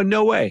change. Oh,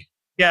 no way.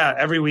 Yeah,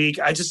 every week.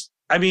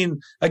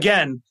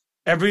 Again,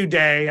 every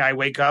day I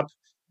wake up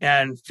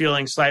and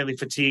feeling slightly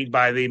fatigued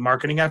by the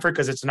marketing effort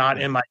because it's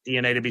not in my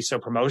DNA to be so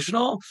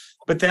promotional.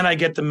 But then I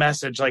get the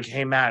message like,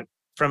 hey, Matt,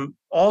 from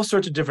all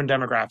sorts of different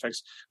demographics,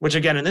 which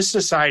again, in this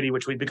society,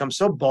 which we've become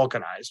so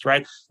balkanized,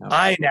 right? Okay.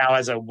 I now,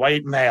 as a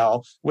white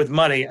male with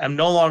money, am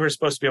no longer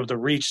supposed to be able to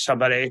reach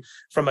somebody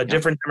from a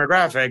different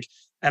demographic.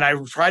 And I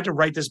tried to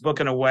write this book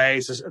in a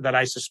way that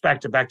I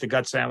suspect, back to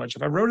gut sandwich,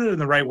 if I wrote it in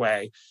the right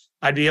way,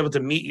 I'd be able to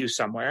meet you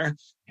somewhere.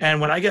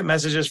 And when I get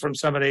messages from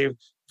somebody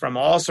from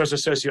all sorts of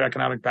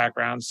socioeconomic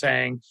backgrounds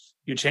saying,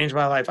 you changed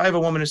my life. I have a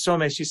woman who's so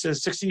amazing. She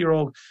says,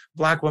 60-year-old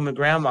Black woman,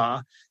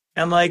 grandma.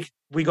 And like,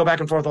 we go back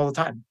and forth all the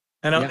time.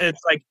 And it's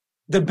like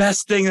the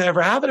best thing that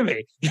ever happened to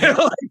me.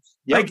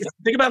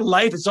 Think about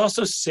life. It's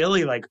also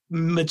silly, like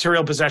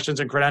material possessions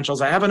and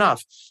credentials. I have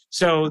enough.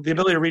 So the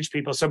ability to reach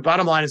people. So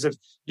bottom line is if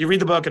you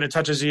read the book and it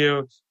touches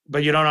you,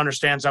 but you don't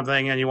understand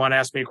something and you want to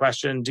ask me a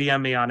question,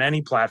 DM me on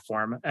any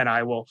platform and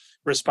I will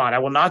respond. I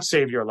will not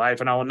save your life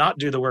and I will not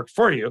do the work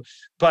for you.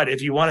 But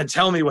if you want to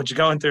tell me what you're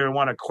going through and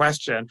want a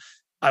question,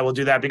 I will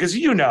do that. Because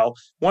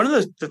one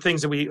of the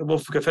things that we'll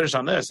finish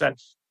on this, that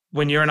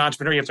when you're an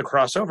entrepreneur, you have to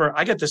cross over.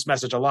 I get this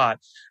message a lot.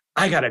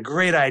 I got a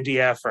great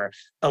idea for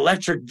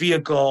electric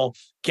vehicle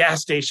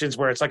gas stations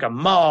where it's like a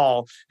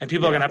mall and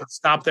people are going to have to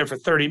stop there for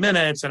 30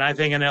 minutes. And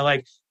they're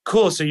like,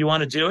 cool. So you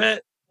want to do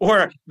it?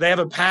 Or they have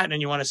a patent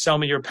and you want to sell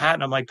me your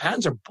patent. I'm like,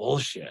 patents are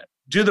bullshit.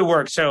 Do the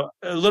work. So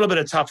a little bit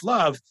of tough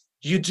love.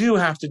 You do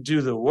have to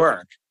do the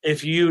work.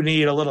 If you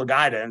need a little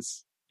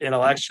guidance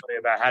intellectually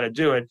about how to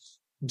do it,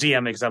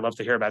 DM me because I'd love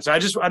to hear about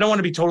it. So I don't want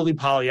to be totally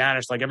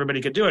Pollyannish, like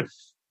everybody could do it.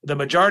 The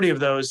majority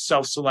of those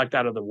self-select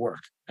out of the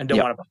work and don't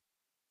want to.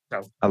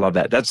 So. I love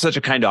that. That's such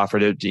a kind offer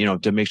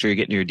to make sure you're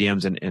getting your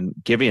DMs and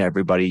giving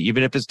everybody,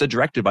 even if it's the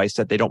direct advice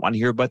that they don't want to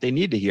hear, but they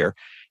need to hear,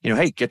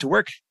 hey, get to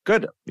work.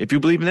 Good. If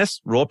you believe in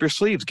this, roll up your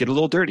sleeves, get a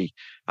little dirty.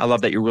 I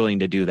love that you're willing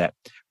to do that.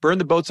 Burn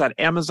the Boats on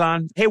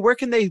Amazon. Hey, where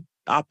can they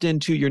opt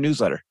into your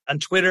newsletter? On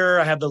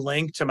Twitter, I have the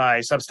link to my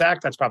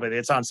Substack.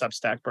 It's on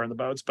Substack, Burn the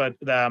Boats, but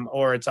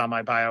or it's on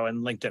my bio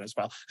and LinkedIn as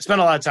well. I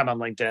spend a lot of time on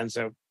LinkedIn,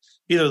 so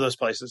either of those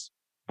places.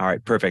 All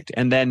right, perfect.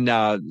 And then,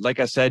 like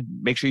I said,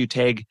 make sure you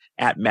tag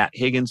at Matt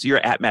Higgins.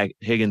 You're at Matt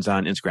Higgins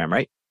on Instagram,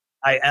 right?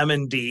 I am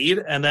indeed.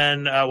 And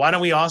then why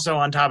don't we also,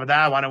 on top of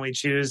that, why don't we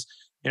choose,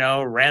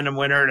 random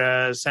winner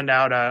to send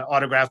out an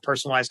autographed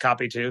personalized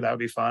copy to? That would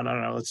be fun. I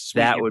don't know.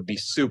 That would be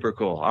super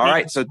cool. All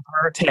right. So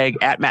tag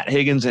at Matt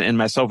Higgins and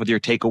myself with your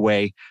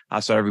takeaway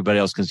so everybody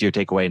else can see your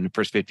takeaway. And the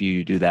first 50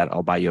 you do that,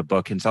 I'll buy you a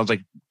book. And it sounds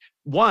like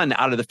 1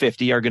 out of the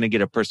 50 are going to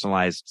get a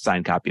personalized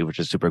signed copy, which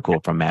is super cool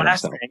from Matt.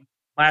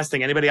 Last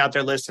thing, anybody out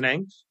there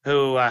listening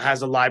who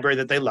has a library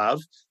that they love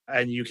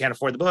and you can't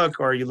afford the book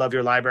or you love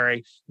your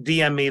library,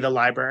 DM me the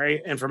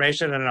library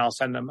information and I'll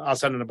send them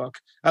a book.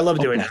 I love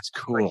doing that. That's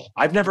cool.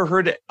 I've never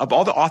heard it. Of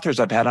all the authors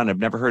I've had on, I've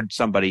never heard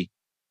somebody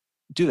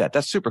do that.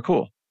 That's super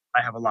cool.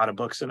 I have a lot of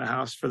books in the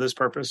house for this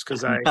purpose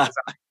because I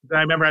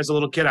remember as a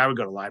little kid, I would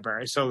go to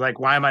library. So like,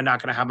 why am I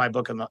not going to have my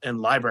book in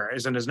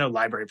libraries? And there's no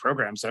library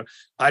program. So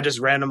I just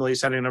randomly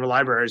send it to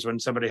libraries when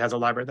somebody has a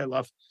library they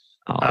love.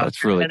 Oh,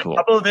 that's really cool. A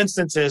couple of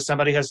instances,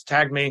 somebody has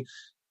tagged me.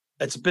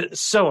 It's been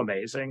so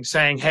amazing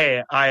saying,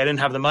 hey, I didn't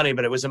have the money,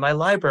 but it was in my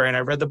library and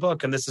I read the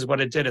book and this is what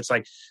it did. It's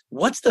like,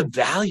 what's the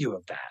value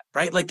of that?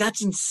 Right? Like,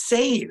 that's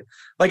insane.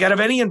 Like, out of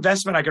any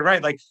investment I could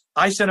write, like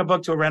I sent a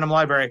book to a random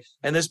library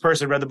and this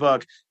person read the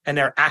book and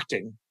they're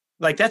acting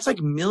Like that's like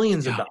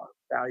millions of dollars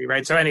value,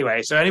 right? So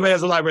anyway, so anybody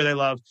has a library they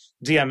love,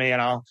 DM me,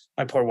 and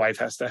my poor wife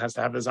has to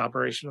have this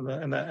operation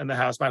in the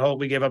house.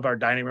 We gave up our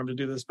dining room to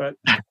do this, but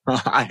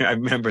I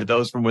remember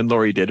those from when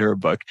Lori did her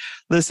book.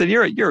 Listen,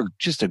 you're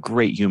just a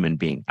great human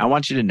being. I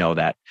want you to know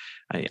that.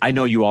 I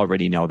know you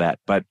already know that,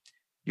 but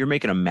you're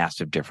making a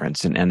massive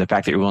difference. And the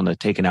fact that you're willing to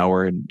take an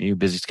hour and your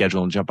busy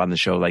schedule and jump on the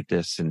show like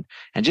this and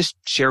just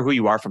share who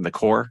you are from the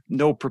core,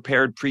 no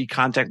prepared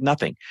pre-contact,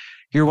 nothing.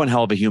 You're one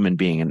hell of a human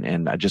being,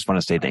 and I just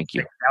want to say thank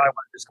you. Now I want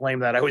to disclaim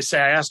that. I always say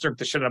I asked Dirk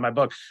the shit out of my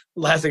book.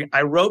 Last thing,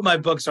 I wrote my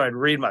book so I'd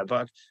read my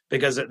book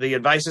because the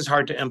advice is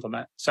hard to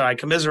implement. So I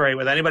commiserate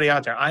with anybody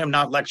out there. I am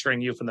not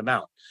lecturing you from the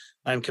mount.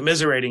 I'm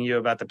commiserating you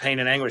about the pain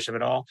and anguish of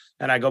it all.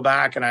 And I go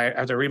back and I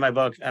have to read my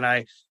book,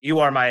 and you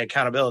are my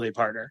accountability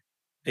partner,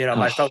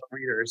 my fellow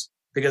readers,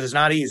 because it's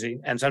not easy.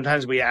 And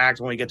sometimes we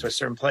act when we get to a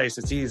certain place,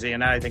 it's easy.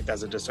 And I think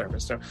that's a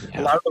disservice. So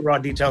a lot of the raw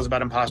details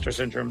about imposter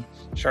syndrome,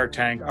 Shark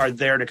Tank are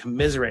there to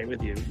commiserate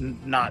with you,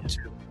 not to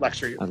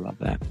lecture you. I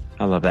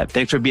love that.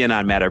 Thanks for being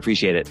on, Matt. I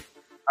appreciate it.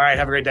 All right.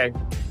 Have a great day.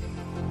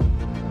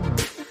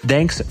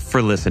 Thanks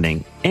for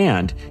listening.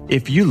 And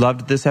if you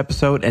loved this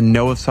episode and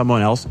know of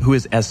someone else who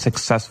is as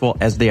successful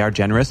as they are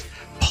generous,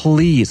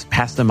 please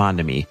pass them on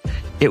to me.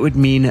 It would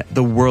mean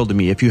the world to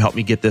me if you help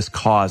me get this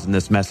cause and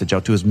this message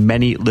out to as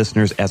many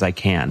listeners as I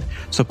can.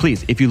 So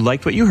please, if you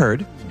liked what you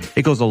heard,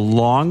 it goes a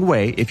long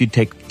way if you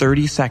take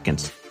 30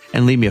 seconds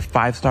and leave me a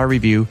 5-star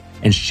review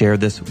and share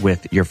this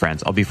with your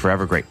friends. I'll be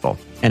forever grateful.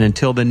 And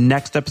until the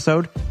next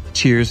episode,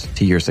 cheers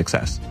to your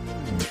success.